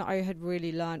the thing that I had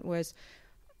really learned was,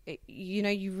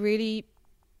 you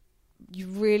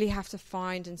really have to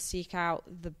find and seek out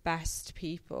the best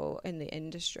people in the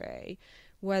industry,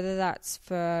 whether that's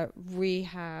for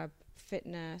rehab,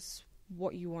 fitness,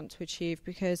 what you want to achieve,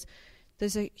 because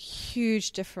there's a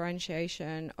huge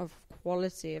differentiation of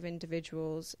quality of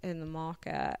individuals in the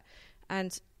market.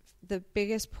 And the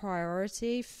biggest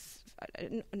priority,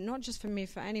 not just for me,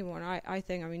 for anyone, I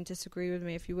think, disagree with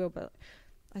me if you will, but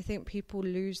I think people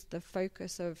lose the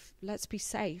focus of, let's be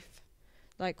safe.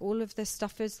 Like, all of this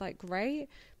stuff is like great,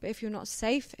 but if you're not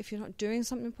safe, if you're not doing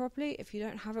something properly, if you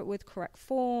don't have it with correct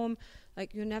form,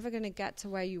 like, you're never going to get to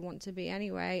where you want to be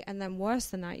anyway. And then worse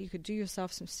than that, you could do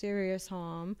yourself some serious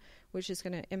harm, which is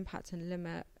going to impact and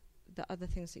limit the other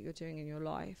things that you're doing in your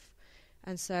life.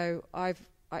 And so I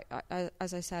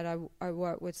as I said, I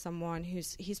work with someone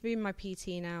he's been my PT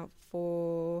now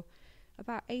for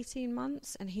about 18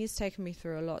 months, and he's taken me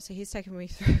through a lot. So he's taken me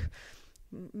through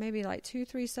maybe like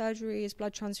 2-3 surgeries,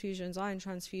 blood transfusions, iron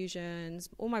transfusions,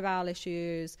 all my bowel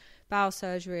issues, bowel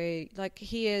surgery. Like,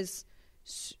 he is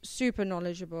super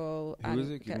knowledgeable. Who is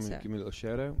it? Give me a little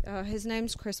shout out. His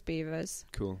name's Chris Beavers.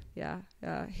 Cool. Yeah.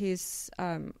 He's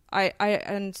I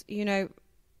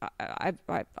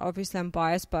obviously I'm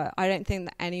biased, but I don't think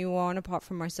that anyone apart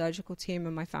from my surgical team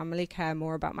and my family care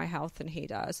more about my health than he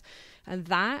does. And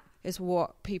that is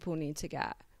what people need to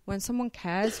get. When someone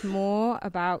cares more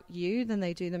about you than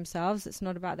they do themselves, it's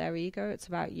not about their ego, it's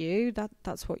about you.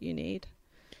 That's what you need.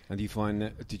 And do you find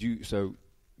that,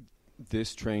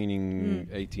 this training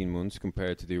 18 months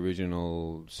compared to the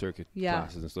original circuit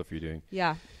classes and stuff you're doing?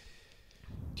 Yeah.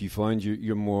 Do you find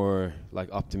you're more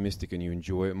like optimistic and you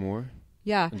enjoy it more?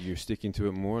 Yeah. And you're sticking to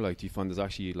it more? Like, do you find there's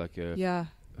actually like a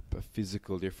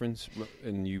physical difference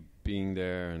in you being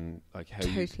there, and like how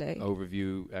you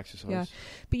overview exercise?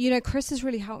 Yeah. But Chris has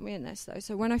really helped me in this though.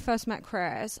 So when I first met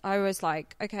Chris, I was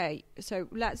like, okay, so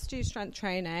let's do strength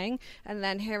training, and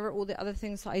then here are all the other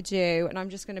things that I do, and I'm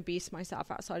just going to beast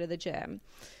myself outside of the gym.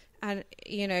 And,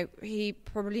 you know, he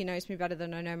probably knows me better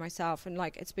than I know myself. And,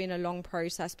 like, it's been a long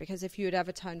process, because if you had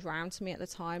ever turned around to me at the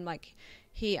time, like,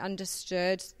 he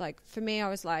understood. Like, for me, I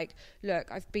was like,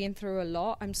 look, I've been through a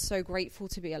lot. I'm so grateful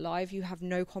to be alive. You have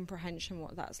no comprehension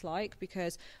what that's like,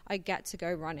 because I get to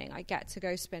go running. I get to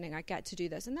go spinning. I get to do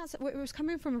this. And it was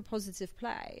coming from a positive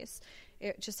place.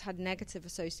 It just had negative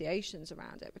associations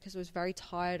around it, because I was very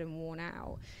tired and worn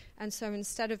out. And so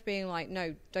instead of being like,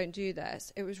 no, don't do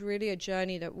this, it was really a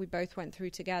journey that we both went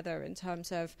through together, in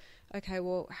terms of, okay,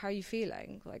 well, how are you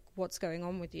feeling? Like, what's going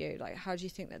on with you? Like, how do you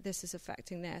think that this is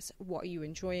affecting this? What are you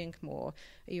enjoying more?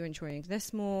 Are you enjoying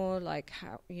this more? Like,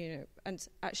 how, you know, and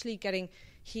actually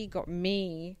he got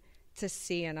me to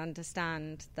see and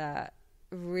understand that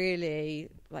really,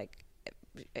 like,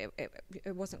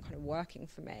 it wasn't kind of working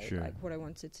for me, sure, like what I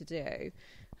wanted to do.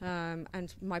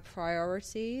 And my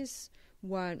priorities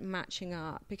weren't matching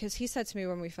up, because he said to me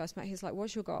when we first met, he's like,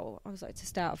 what's your goal? I was like, to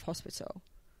stay out of hospital.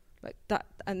 Like that,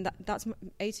 and that's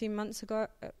 18 months ago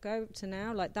to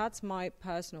now. Like, that's my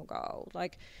personal goal.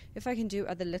 Like, if I can do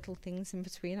other little things in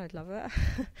between, I'd love it.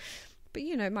 But,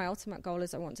 you know, my ultimate goal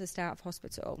is I want to stay out of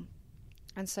hospital.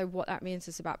 And so what that means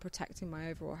is about protecting my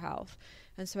overall health.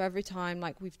 And so every time,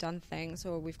 like, we've done things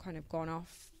or we've kind of gone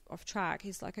off track,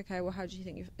 he's like, okay, well, how do you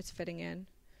think it's fitting in?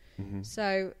 Mm-hmm.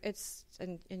 So it's,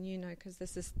 and you know, because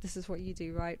this is what you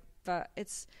do, right? But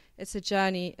it's a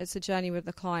journey. It's a journey with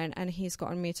the client, and he's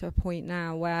gotten me to a point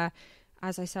now where,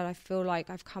 as I said, I feel like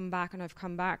I've come back and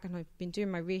I've been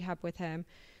doing my rehab with him.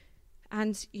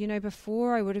 And, you know,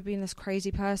 before I would have been this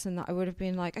crazy person that I would have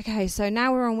been like, okay, so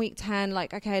now we're on week 10,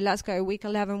 like, okay, let's go. Week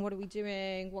 11, what are we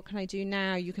doing? What can I do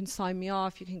now? You can sign me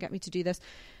off. You can get me to do this.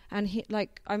 And he,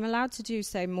 like, I'm allowed to do,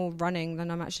 say, more running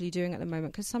than I'm actually doing at the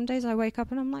moment. Because some days I wake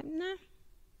up and I'm like,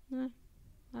 nah,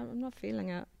 I'm not feeling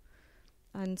it.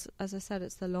 And as I said,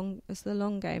 it's the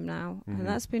long game now. Mm-hmm. And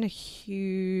that's been a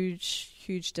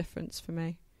huge difference for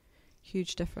me.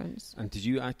 Huge difference. And did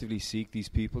you actively seek these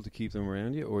people to keep them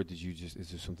around you, or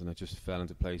is there something that just fell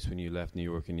into place when you left New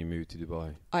York and you moved to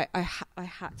Dubai? I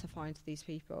had to find these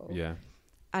people. Yeah.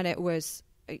 And it was,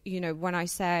 you know, when I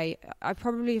say I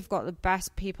probably have got the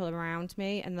best people around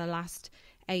me in the last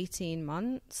 18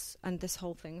 months, and this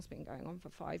whole thing's been going on for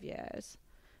 5 years.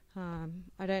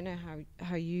 I don't know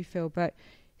how you feel, but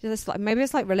it's like, maybe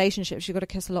it's like relationships. You've got to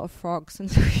kiss a lot of frogs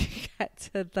until you get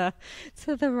to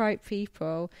the right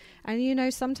people. And, you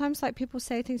know, sometimes, like, people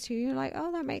say things to you, you're like,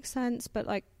 oh, that makes sense. But,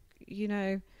 like, you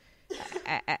know,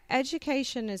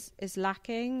 education is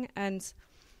lacking, and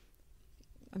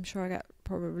I'm sure I get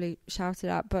probably shouted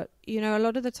at, but, you know, a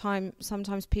lot of the time,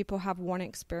 sometimes people have one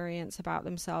experience about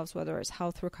themselves, whether it's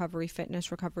health recovery,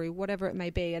 fitness recovery, whatever it may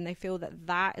be, and they feel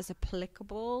that is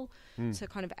applicable to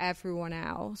kind of everyone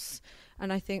else.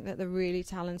 And I think that the really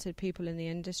talented people in the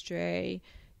industry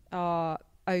are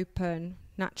open,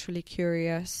 naturally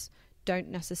curious, don't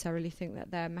necessarily think that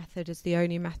their method is the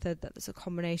only method, that there's a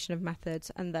combination of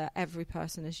methods, and that every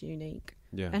person is unique.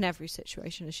 Yeah. And every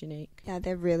situation is unique. Yeah,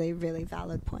 they're really, really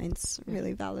valid points.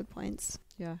 Really valid points.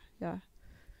 Yeah.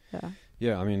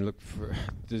 Yeah, I mean, look,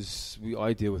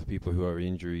 I deal with people who are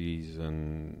injuries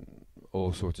and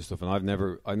all sorts of stuff, and I've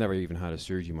never even had a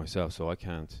surgery myself, so I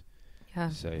can't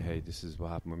say, hey, this is what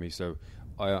happened with me. So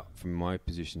from my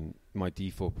position, my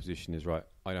default position is, right,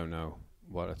 I don't know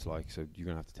what it's like, so you're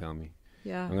going to have to tell me.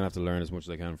 Yeah. I'm going to have to learn as much as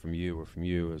I can from you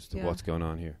as to what's going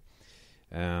on here.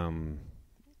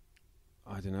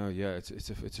 I don't know. Yeah, it's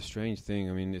a strange thing.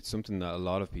 I mean, it's something that a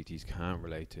lot of PTs can't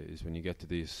relate to, is when you get to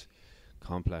these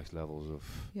complex levels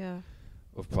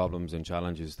of problems and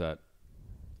challenges that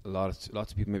lots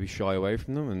of people maybe shy away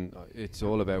from them, and it's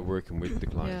all about working with the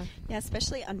client. Yeah,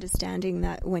 especially understanding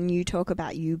that when you talk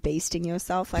about you beasting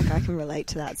yourself, like, I can relate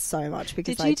to that so much.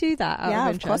 Because did you do that? Yeah,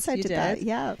 of course I did that.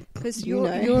 Yeah, because you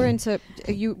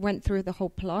went through the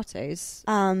whole Pilates.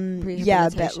 Yeah,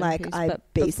 but like I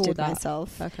beasted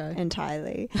myself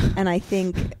entirely, and I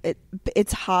think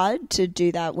it's hard to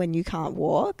do that when you can't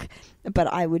walk. But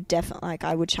I would definitely,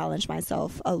 I would challenge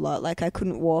myself a lot. Like, I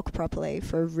couldn't walk properly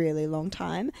for a really long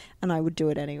time, and I would do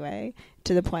it anyway,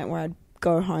 to the point where I'd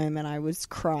go home and I was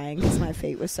crying because my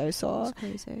feet were so sore. That's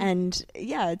crazy. And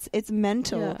yeah, it's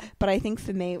mental. But I think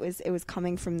for me, it was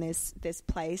coming from this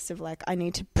place of, like, I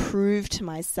need to prove to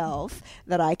myself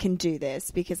that I can do this,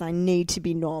 because I need to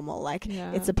be normal. Like,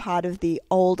 it's a part of the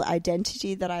old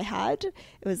identity that I had.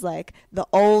 It was like the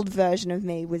old version of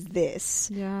me was this,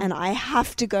 and I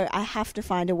have to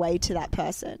find a way to that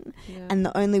person. And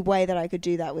the only way that I could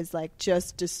do that was, like,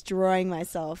 just destroying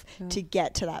myself to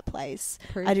get to that place.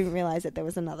 I didn't realize that there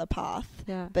was another path.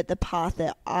 Yeah. But the path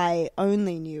that I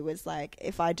only knew was like,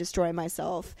 if I destroy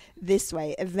myself this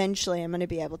way, eventually I'm going to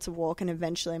be able to walk, and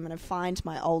eventually I'm going to find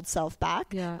my old self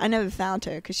back. Yeah. I never found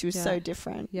her because she was so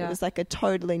different. Yeah. It was like a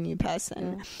totally new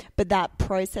person. Yeah. But that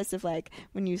process of like,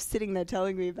 when you're sitting there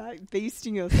telling me about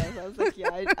beasting yourself, I was like, yeah,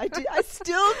 I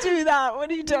still do that. What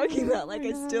are you talking about? Like,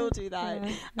 I still do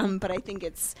that. But I think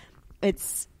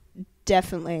it's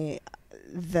definitely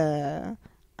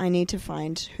I need to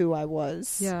find who I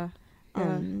was. Yeah.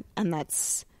 And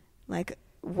that's like,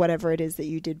 whatever it is that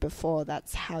you did before,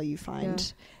 that's how you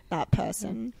find that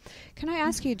person. Can I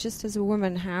ask you, just as a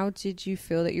woman, how did you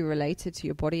feel that you related to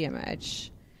your body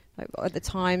image? Like, at the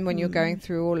time when you're going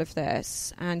through all of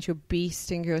this and you're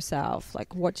beasting yourself,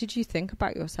 like, what did you think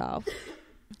about yourself?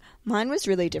 Mine was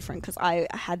really different because I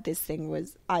had this thing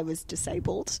I was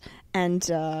disabled, and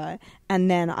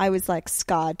then I was like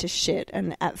scarred to shit.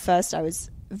 And at first I was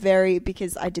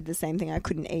because I did the same thing. I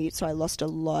couldn't eat, so I lost a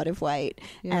lot of weight,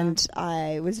 and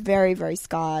I was very, very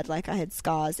scarred. Like, I had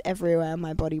scars everywhere.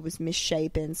 My body was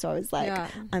misshapen, so I was like,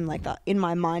 I'm like that in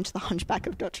my mind, the Hunchback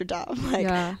of Notre Dame. Like,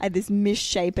 I had this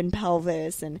misshapen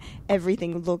pelvis, and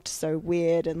everything looked so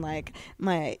weird, and like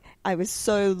I was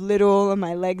so little, and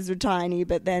my legs were tiny,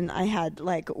 but then I had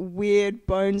like weird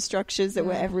bone structures that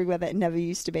were everywhere that never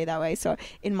used to be that way. So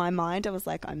in my mind, I was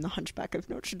like, I'm the Hunchback of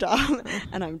Notre Dame,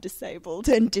 and I'm disabled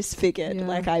and disfigured.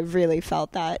 Like, I really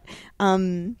felt that.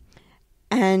 And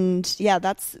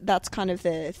that's kind of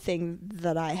the thing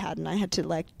that I had, and I had to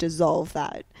like dissolve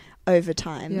that over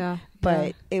time.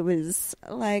 But it was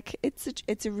like,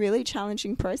 it's a really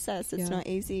challenging process. It's not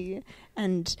easy,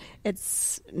 and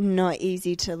it's not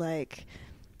easy to like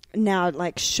now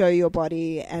like show your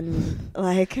body and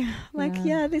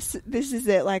this is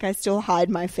it. Like, I still hide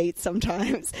my feet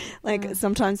sometimes. Like,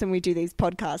 sometimes when we do these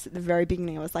podcasts, at the very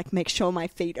beginning I was like, make sure my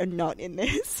feet are not in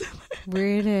this.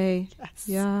 Really? Yes.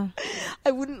 Yeah.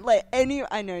 I wouldn't let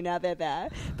I know now they're there,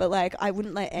 but like, I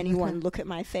wouldn't let anyone look at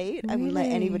my feet. I wouldn't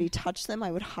let anybody touch them.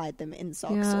 I would hide them in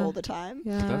socks all the time.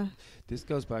 This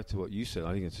goes back to what you said.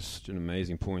 I think it's just an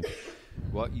amazing point.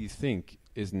 What you think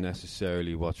isn't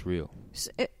necessarily what's real.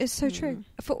 It's so true.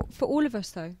 For all of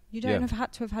us, though. You don't have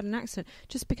had an accident.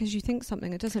 Just because you think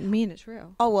something, it doesn't mean it's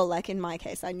real. Oh, well, like in my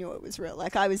case, I knew it was real.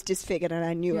 Like, I was disfigured and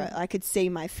I knew it. I could see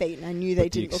my feet and I knew they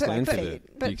didn't look like feet.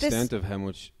 But the extent of how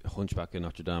much Hunchback of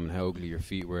Notre Dame and how ugly your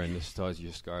feet were and the size of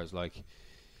your scars, like,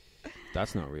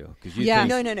 that's not real.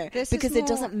 No. Because it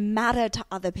doesn't matter to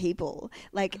other people.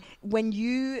 Like, when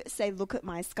you say, look at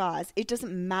my scars, it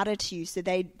doesn't matter to you. So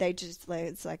they just like,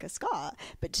 it's like a scar.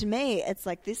 But to me, it's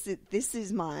like, this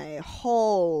is my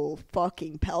whole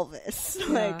fucking pelvis.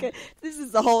 Like, this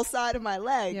is the whole side of my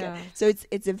leg. So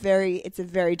it's a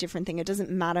very different thing. It doesn't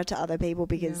matter to other people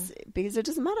because it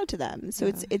doesn't matter to them. So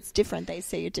it's different. They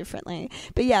see it differently.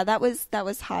 But that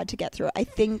was hard to get through. I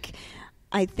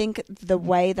think the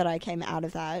way that I came out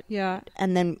of that,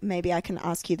 and then maybe I can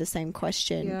ask you the same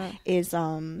question, is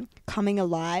coming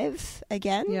alive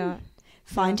again,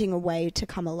 finding a way to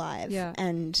come alive.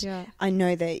 And I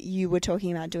know that you were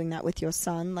talking about doing that with your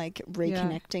son, like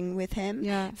reconnecting with him.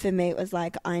 For me, it was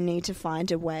like, I need to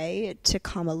find a way to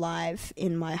come alive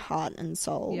in my heart and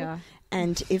soul.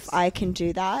 And if I can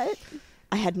do that,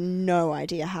 I had no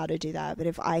idea how to do that, but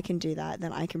if I can do that,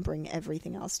 then I can bring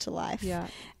everything else to life.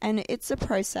 And it's a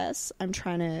process. I'm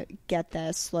trying to get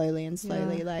there slowly,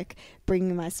 like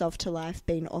bringing myself to life,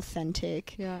 being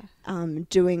authentic,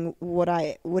 doing what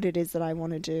it is that I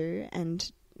want to do,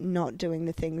 and not doing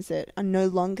the things that are no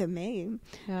longer me,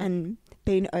 and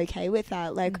being okay with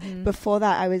that. Like, before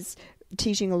that, I was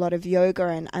teaching a lot of yoga,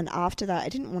 and after that, I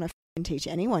didn't want to teach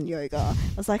anyone yoga. I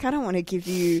was like, I don't want to give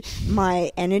you my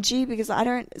energy because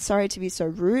sorry to be so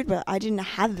rude, but I didn't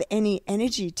have any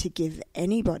energy to give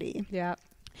anybody.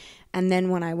 And then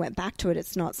when I went back to it,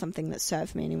 it's not something that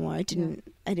served me anymore. I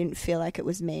didn't feel like it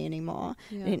was me anymore.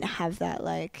 I didn't have that,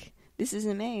 like, this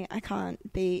isn't me. I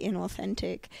can't be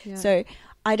inauthentic. So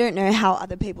I don't know how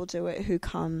other people do it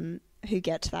who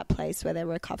get to that place where they're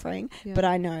recovering, but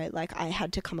I know, like, I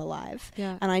had to come alive,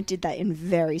 and I did that in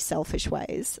very selfish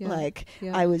ways.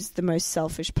 I was the most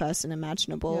selfish person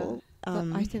imaginable.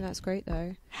 I think that's great,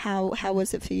 though. How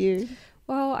was it for you?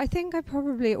 Well, I think I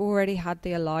probably already had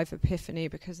the alive epiphany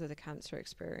because of the cancer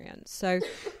experience. So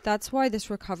that's why this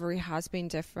recovery has been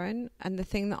different. And the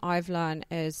thing that I've learned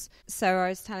is, so I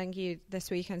was telling you this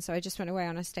weekend, so I just went away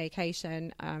on a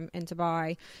staycation in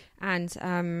Dubai,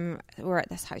 and we're at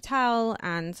this hotel,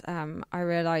 and I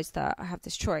realized that I have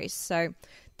this choice. So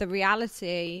the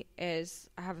reality is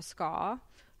I have a scar.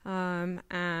 and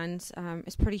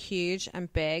it's pretty huge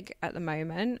and big at the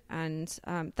moment, and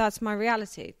that's my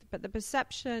reality. But the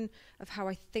perception of how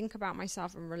I think about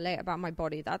myself and relate about my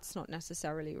body, that's not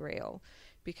necessarily real,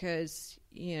 because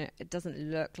it doesn't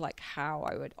look like how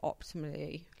I would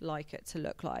optimally like it to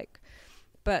look like.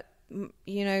 But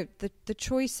the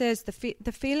choice is the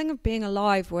feeling of being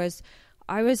alive was,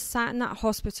 I was sat in that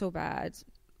hospital bed,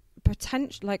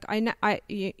 potentially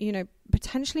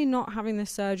not having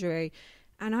this surgery.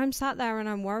 And I'm sat there and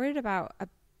I'm worried about a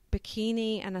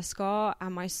bikini and a scar,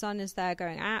 and my son is there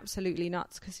going absolutely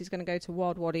nuts because he's going to go to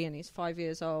Wild Wadi and he's 5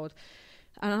 years old.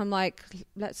 And I'm like,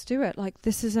 let's do it. Like,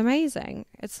 this is amazing.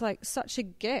 It's like such a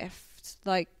gift,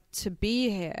 like, to be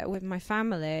here with my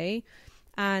family.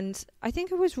 And I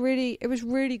think it was really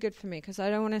good for me, because I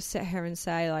don't want to sit here and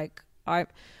say, like,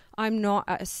 I'm not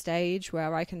at a stage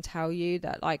where I can tell you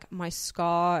that, like, my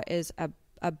scar is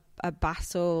a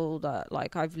battle that,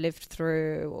 like, I've lived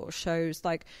through, or shows,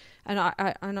 like, and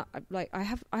I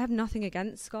have nothing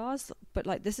against scars, but,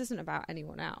 like, this isn't about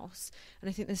anyone else. And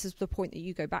I think this is the point that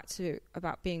you go back to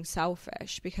about being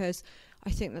selfish, because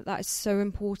I think that is so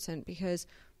important, because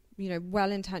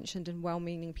well-intentioned and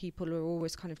well-meaning people are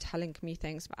always kind of telling me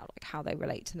things about, like, how they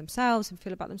relate to themselves and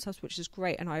feel about themselves, which is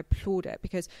great, and I applaud it,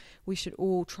 because we should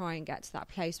all try and get to that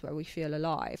place where we feel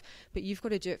alive. But you've got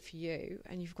to do it for you,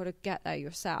 and you've got to get there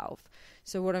yourself.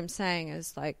 So what I'm saying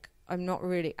is, like, I'm not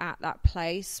really at that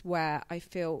place where I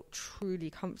feel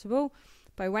truly comfortable,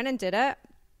 but I went and did it.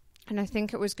 And I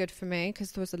think it was good for me,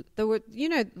 because I'm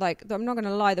not going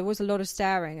to lie, there was a lot of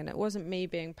staring, and it wasn't me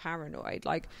being paranoid.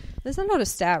 Like, there's a lot of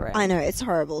staring. I know, it's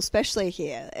horrible, especially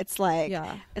here. It's like,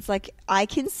 I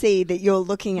can see that you're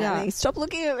looking at me. Stop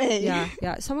looking at me.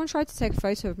 Yeah. Someone tried to take a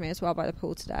photo of me as well by the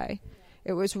pool today.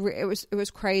 It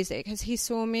was crazy, because he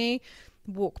saw me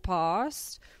walk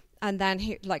past. And then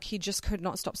he just could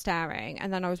not stop staring.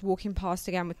 And then I was walking past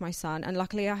again with my son. And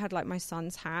luckily I had, like, my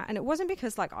son's hat. And it wasn't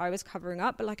because, like, I was covering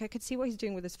up, but, like, I could see what he's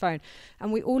doing with his phone.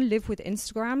 And we all live with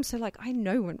Instagram. So, like, I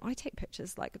know when I take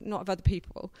pictures, like, not of other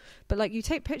people, but, like, you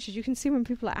take pictures, you can see when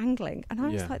people are angling. And I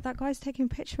was like, that guy's taking a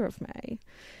picture of me.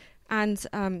 And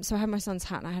so I had my son's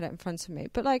hat and I had it in front of me.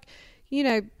 But, like,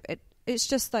 it's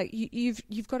just like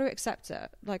you've got to accept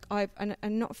it. Like, and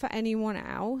not for anyone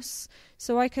else.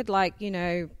 So I could, like,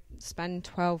 spend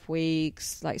 12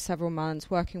 weeks, like several months,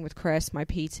 working with Chris, my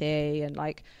PT, and,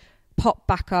 like, pop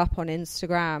back up on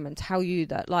Instagram and tell you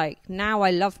that, like, now I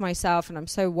love myself and I'm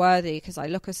so worthy because I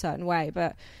look a certain way,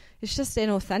 but it's just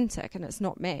inauthentic and it's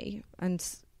not me. And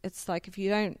it's like, if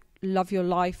you don't love your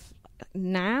life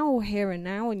now, here and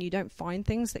now, and you don't find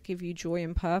things that give you joy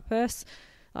and purpose,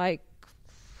 like,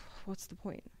 what's the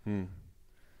point?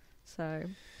 So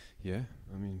yeah,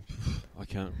 I mean,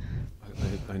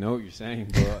 I know what you're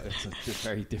saying, but it's a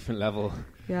very different level.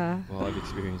 Yeah. What I've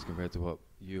experienced compared to what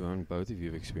you and both of you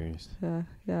have experienced.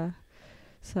 Yeah.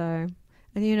 So,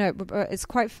 and but it's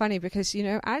quite funny because,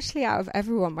 actually out of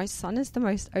everyone, my son is the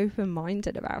most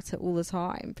open-minded about it all the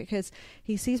time, because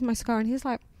he sees my scar and he's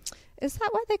like, is that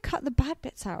why they cut the bad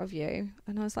bits out of you?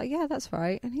 And I was like, yeah, that's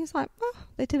right. And he's like, oh,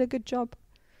 they did a good job.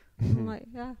 I'm like,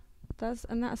 yeah.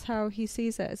 That's how he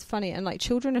sees it. It's funny. And, like,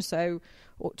 children are so,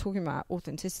 talking about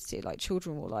authenticity, like,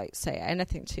 children will, like, say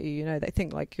anything to you, they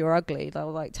think, like, you're ugly,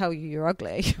 they'll, like, tell you you're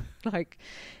ugly. Like,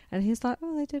 and he's like,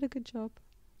 oh, they did a good job.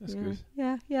 That's good.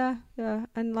 Yeah.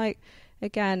 And, like,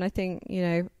 again, I think,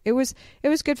 it was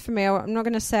good for me. I'm not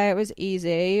going to say it was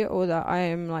easy, or that I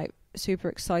am, like, super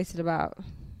excited about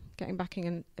getting back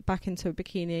into a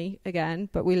bikini again,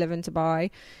 but we live in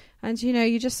Dubai. And,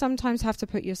 you just sometimes have to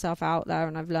put yourself out there.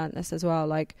 And I've learned this as well.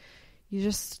 Like, you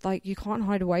just, like, you can't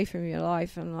hide away from your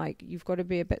life. And, like, you've got to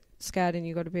be a bit scared and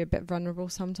you've got to be a bit vulnerable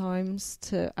sometimes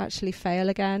to actually fail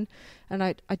again. And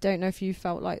I don't know if you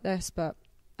felt like this, but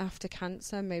after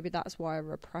cancer, maybe that's why I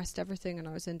repressed everything and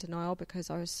I was in denial, because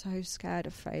I was so scared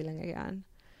of failing again.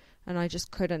 And I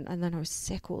just couldn't. And then I was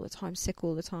sick all the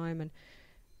time. And,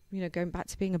 going back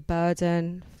to being a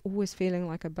burden, always feeling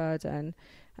like a burden.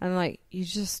 And, like, you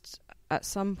just, at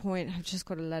some point, have just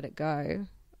got to let it go.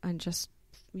 And just,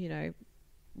 you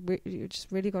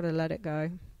just really got to let it go.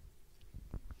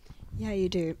 Yeah, you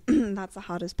do. That's the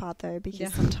hardest part, though,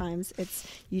 because sometimes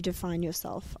you define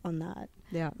yourself on that.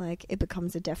 Yeah. Like, it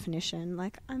becomes a definition.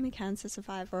 Like, I'm a cancer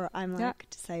survivor, I'm, like,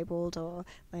 disabled, or,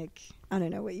 like, I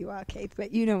don't know what you are, Keith,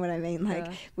 but you know what I mean.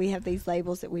 Like, we have these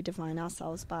labels that we define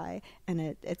ourselves by,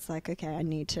 and it's like, okay, I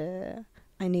need to,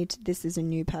 this is a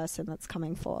new person that's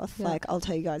coming forth. Yeah. Like, I'll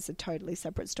tell you guys a totally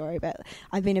separate story, but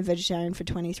I've been a vegetarian for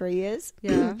 23 years.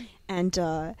 Yeah. And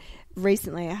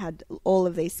recently I had all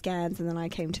of these scans, and then I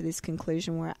came to this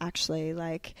conclusion where actually,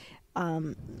 like,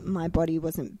 my body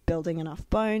wasn't building enough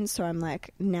bones, so I'm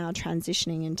like now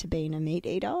transitioning into being a meat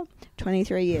eater.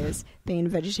 23 years being a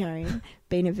vegetarian,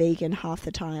 being a vegan half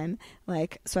the time.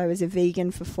 Like, so I was a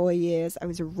vegan for 4 years. I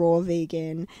was a raw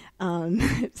vegan.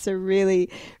 So really,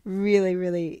 really,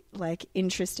 really like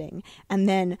interesting. And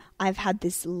then I've had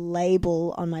this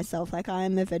label on myself, like I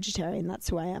am a vegetarian. That's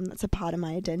who I am. That's a part of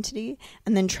my identity.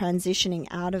 And then transitioning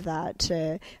out of that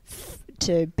to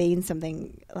being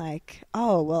something like,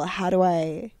 oh, well, how do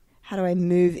I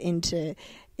move into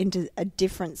a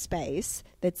different space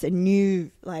that's a new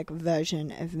like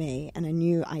version of me and a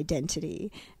new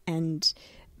identity, and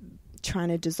trying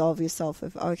to dissolve yourself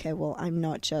of, okay, well, I'm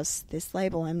not just this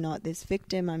label, I'm not this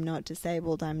victim, I'm not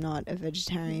disabled, I'm not a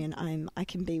vegetarian, I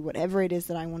can be whatever it is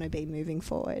that I want to be moving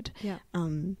forward.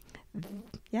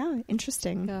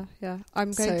 Interesting. Yeah.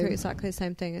 I'm going through exactly the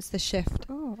same thing. It's the shift.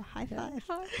 Oh, high five.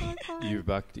 High five. You're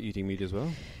back to eating meat as well?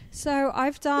 So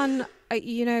I've done,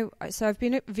 so I've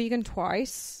been a vegan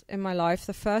twice in my life.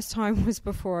 The first time was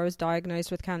before I was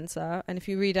diagnosed with cancer. And if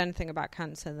you read anything about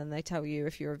cancer, then they tell you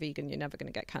if you're a vegan, you're never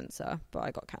going to get cancer. But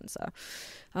I got cancer.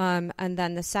 And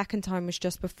then the second time was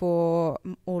just before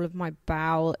all of my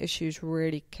bowel issues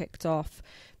really kicked off.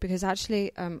 Because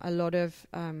actually a lot of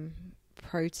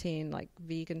protein, like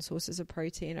vegan sources of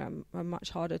protein, are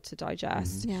much harder to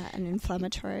digest. Yeah, and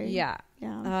inflammatory. Yeah.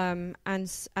 And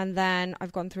then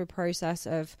I've gone through a process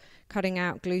of cutting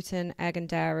out gluten, egg, and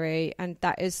dairy, and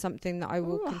that is something that I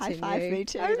will continue. High five, me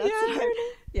too.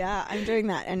 Yeah, I'm doing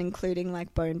that, and including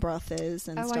like bone brothers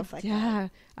and stuff like that. Yeah,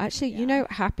 actually,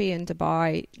 Happy in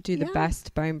Dubai do the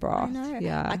best bone broth. I know.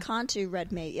 Yeah, I can't do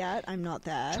red meat yet. I'm not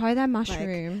there. Try their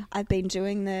mushroom. Like, I've been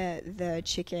doing the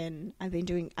chicken. I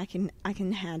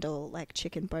can handle like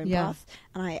chicken bone broth,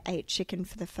 and I ate chicken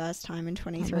for the first time in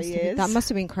 23 years. That must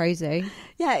have been crazy.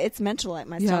 Yeah, it's mental. Like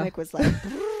my stomach was like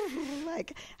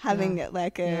like having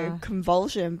like a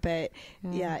convulsion, but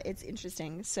it's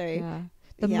interesting. So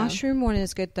the mushroom one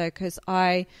is good though, because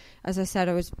as I said,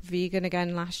 I was vegan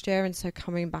again last year, and so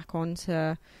coming back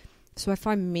onto, so I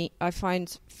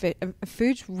find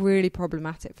food's really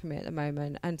problematic for me at the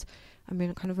moment. And I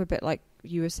mean, kind of a bit like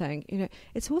you were saying,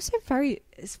 it's also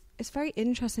it's very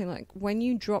interesting, like when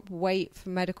you drop weight for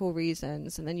medical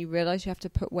reasons and then you realize you have to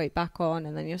put weight back on,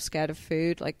 and then you're scared of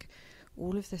food, like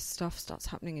all of this stuff starts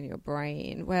happening in your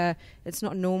brain where it's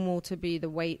not normal to be the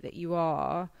weight that you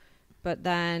are. But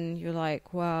then you're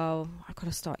like, well, I've got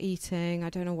to start eating. I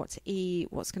don't know what to eat.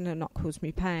 What's going to not cause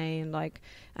me pain?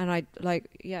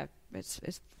 It's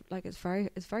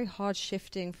very hard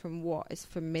shifting from what is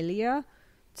familiar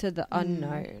to the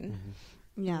unknown.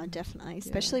 Mm-hmm. Yeah, definitely.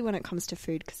 Especially when it comes to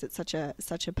food, because it's such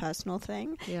a personal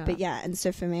thing. Yeah. But and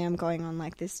so for me, I'm going on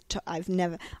like this.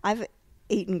 I've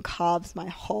eaten carbs my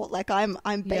whole, like I'm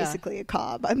basically a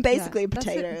carb. I'm basically a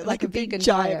potato, like a big giant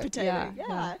diet. Potato.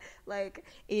 Yeah. Like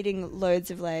eating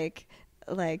loads of like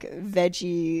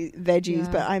veggies,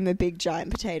 but I'm a big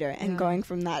giant potato, and going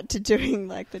from that to doing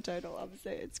like the total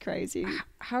opposite, it's crazy.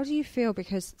 How do you feel?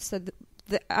 Because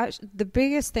the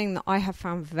biggest thing that I have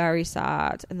found very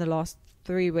sad in the last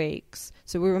 3 weeks.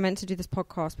 So we were meant to do this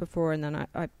podcast before, and then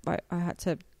I had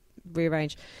to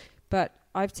rearrange, but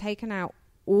I've taken out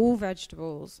all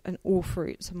vegetables and all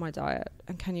fruits in my diet.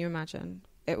 And can you imagine?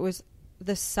 It was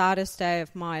the saddest day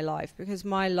of my life, because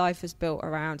my life is built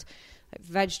around like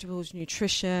vegetables,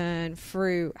 nutrition,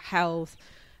 fruit, health,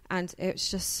 and it's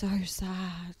just so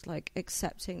sad, like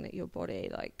accepting that your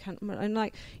body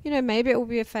maybe it will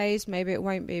be a phase, maybe it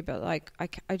won't be, but like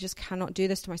I just cannot do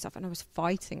this to myself. And I was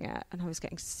fighting it, and I was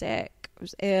getting sick, I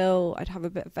was ill, I'd have a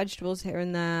bit of vegetables here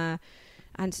and there.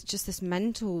 And just this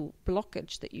mental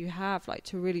blockage that you have, like,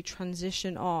 to really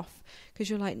transition off, because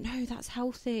you're like, no, that's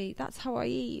healthy. That's how I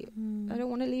eat. I don't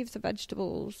want to leave the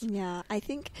vegetables. Yeah, I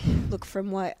think, look,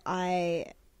 from what I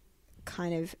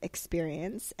kind of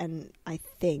experience, and I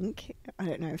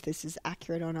don't know if this is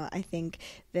accurate or not, I think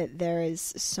that there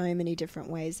is so many different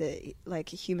ways that, like,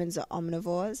 humans are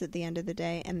omnivores at the end of the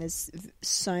day, and there's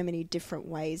so many different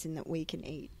ways in that we can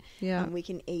eat. Yeah. We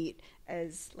can eat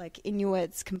as like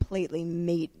Inuits, completely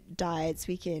meat diets.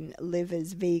 We can live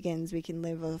as vegans. We can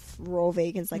live off raw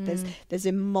vegans. Like there's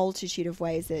a multitude of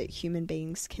ways that human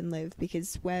beings can live,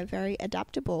 because we're very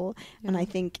adaptable. Yeah. And I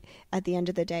think at the end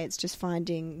of the day, it's just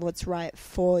finding what's right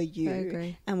for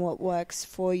you and what works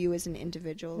for you as an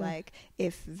individual. Yeah. Like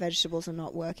if vegetables are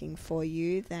not working for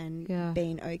you, then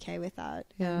being okay with that.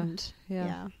 Yeah.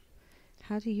 And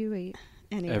how do you eat?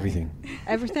 Anyway.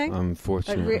 Everything. I'm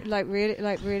fortunate.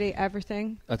 Really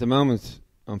everything. At the moment,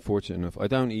 I'm fortunate enough. I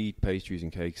don't eat pastries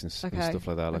and cakes and stuff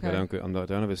like that. Like I don't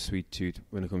have a sweet tooth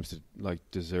when it comes to like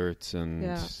desserts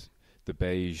and the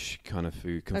beige kind of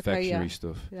food, confectionery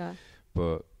stuff. Yeah.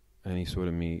 But any sort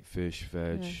of meat, fish,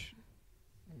 veg,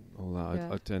 all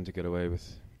that, I tend to get away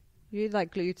with. You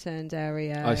like gluten,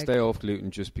 dairy, egg. I stay off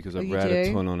gluten just because I've read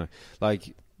a ton on it.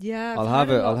 Like, yeah, I'll have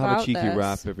a cheeky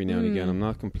wrap every now and again. I'm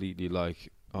not completely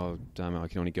like, oh damn it, I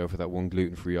can only go for that one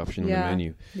gluten-free option on the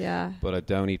menu. Yeah. But I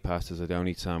don't eat pastas. I don't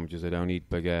eat sandwiches. I don't eat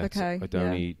baguettes. Okay. I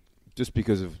don't eat, just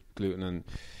because of gluten. And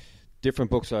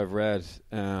different books I've read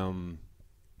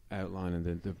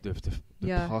outlining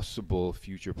the possible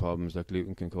future problems that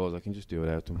gluten can cause. I can just do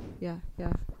without them. Yeah.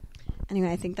 Anyway,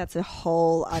 I think that's a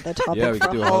whole other topic for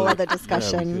a whole other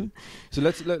discussion. So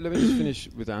let me just finish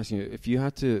with asking you, if you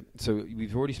had to, so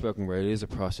we've already spoken where it is a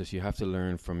process. You have to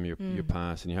learn from your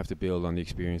past, and you have to build on the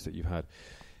experience that you've had.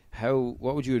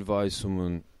 What would you advise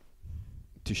someone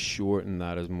to shorten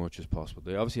that as much as possible?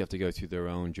 They obviously have to go through their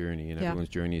own journey, and everyone's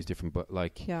journey is different, but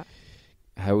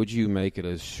how would you make it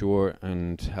as short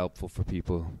and helpful for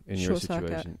people in your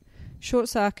situation? Short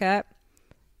circuit.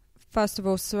 First of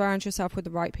all, surround yourself with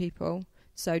the right people.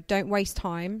 So don't waste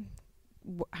time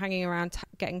hanging around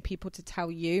getting people to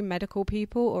tell you, medical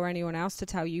people or anyone else to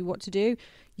tell you what to do.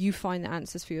 You find the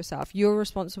answers for yourself. You're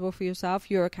responsible for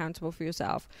yourself. You're accountable for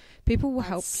yourself. People will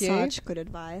help you. Such good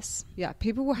advice. Yeah,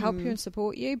 people will help you and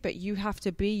support you, but you have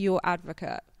to be your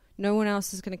advocate. No one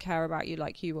else is going to care about you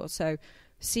like you will. So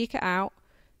seek it out.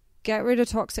 Get rid of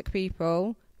toxic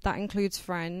people. That includes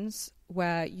friends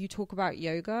where you talk about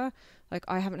yoga. Like,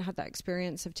 I haven't had that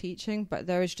experience of teaching, but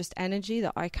there is just energy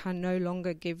that I can no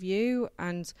longer give you.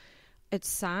 And it's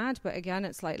sad, but again,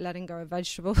 it's like letting go of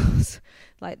vegetables.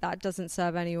 Like, that doesn't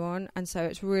serve anyone. And so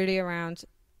it's really around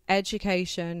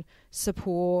education,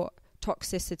 support,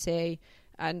 toxicity,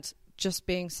 and just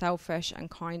being selfish and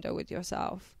kinder with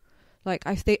yourself. Like,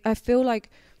 I feel like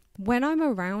when I'm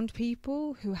around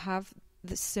people who have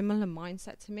the similar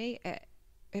mindset to me,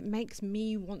 it makes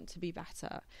me want to be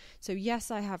better. So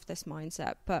yes, I have this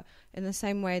mindset, but in the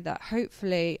same way that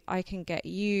hopefully I can get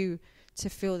you to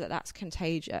feel that that's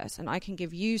contagious, and I can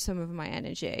give you some of my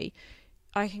energy,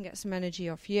 I can get some energy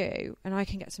off you, and I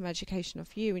can get some education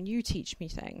off you, and you teach me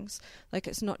things. Like,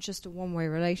 it's not just a one-way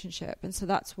relationship. And so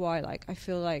that's why, like, I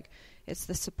feel like it's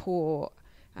the support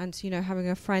and, you know, having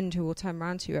a friend who will turn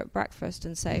around to you at breakfast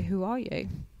and say, who are you?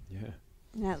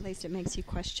 Yeah, at least it makes you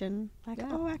question, like,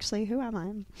 oh, actually, who am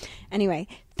I? Anyway,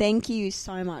 thank you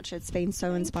so much. It's been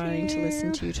so inspiring to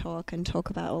listen to you talk and talk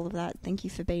about all of that. Thank you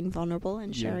for being vulnerable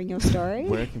and sharing your story.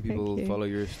 Where can people follow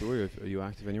your story? Are you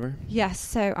active anywhere? Yes,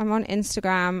 so I'm on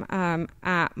Instagram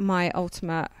at My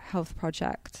Ultimate Health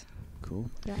Project. Cool.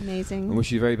 Yeah, amazing. I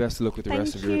wish you the very best of luck with the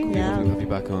rest of your career. Hopefully we'll have you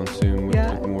back on soon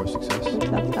with more success.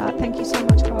 Love that. Thank you so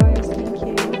much, guys. Thank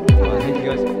you. Thank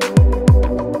you, guys.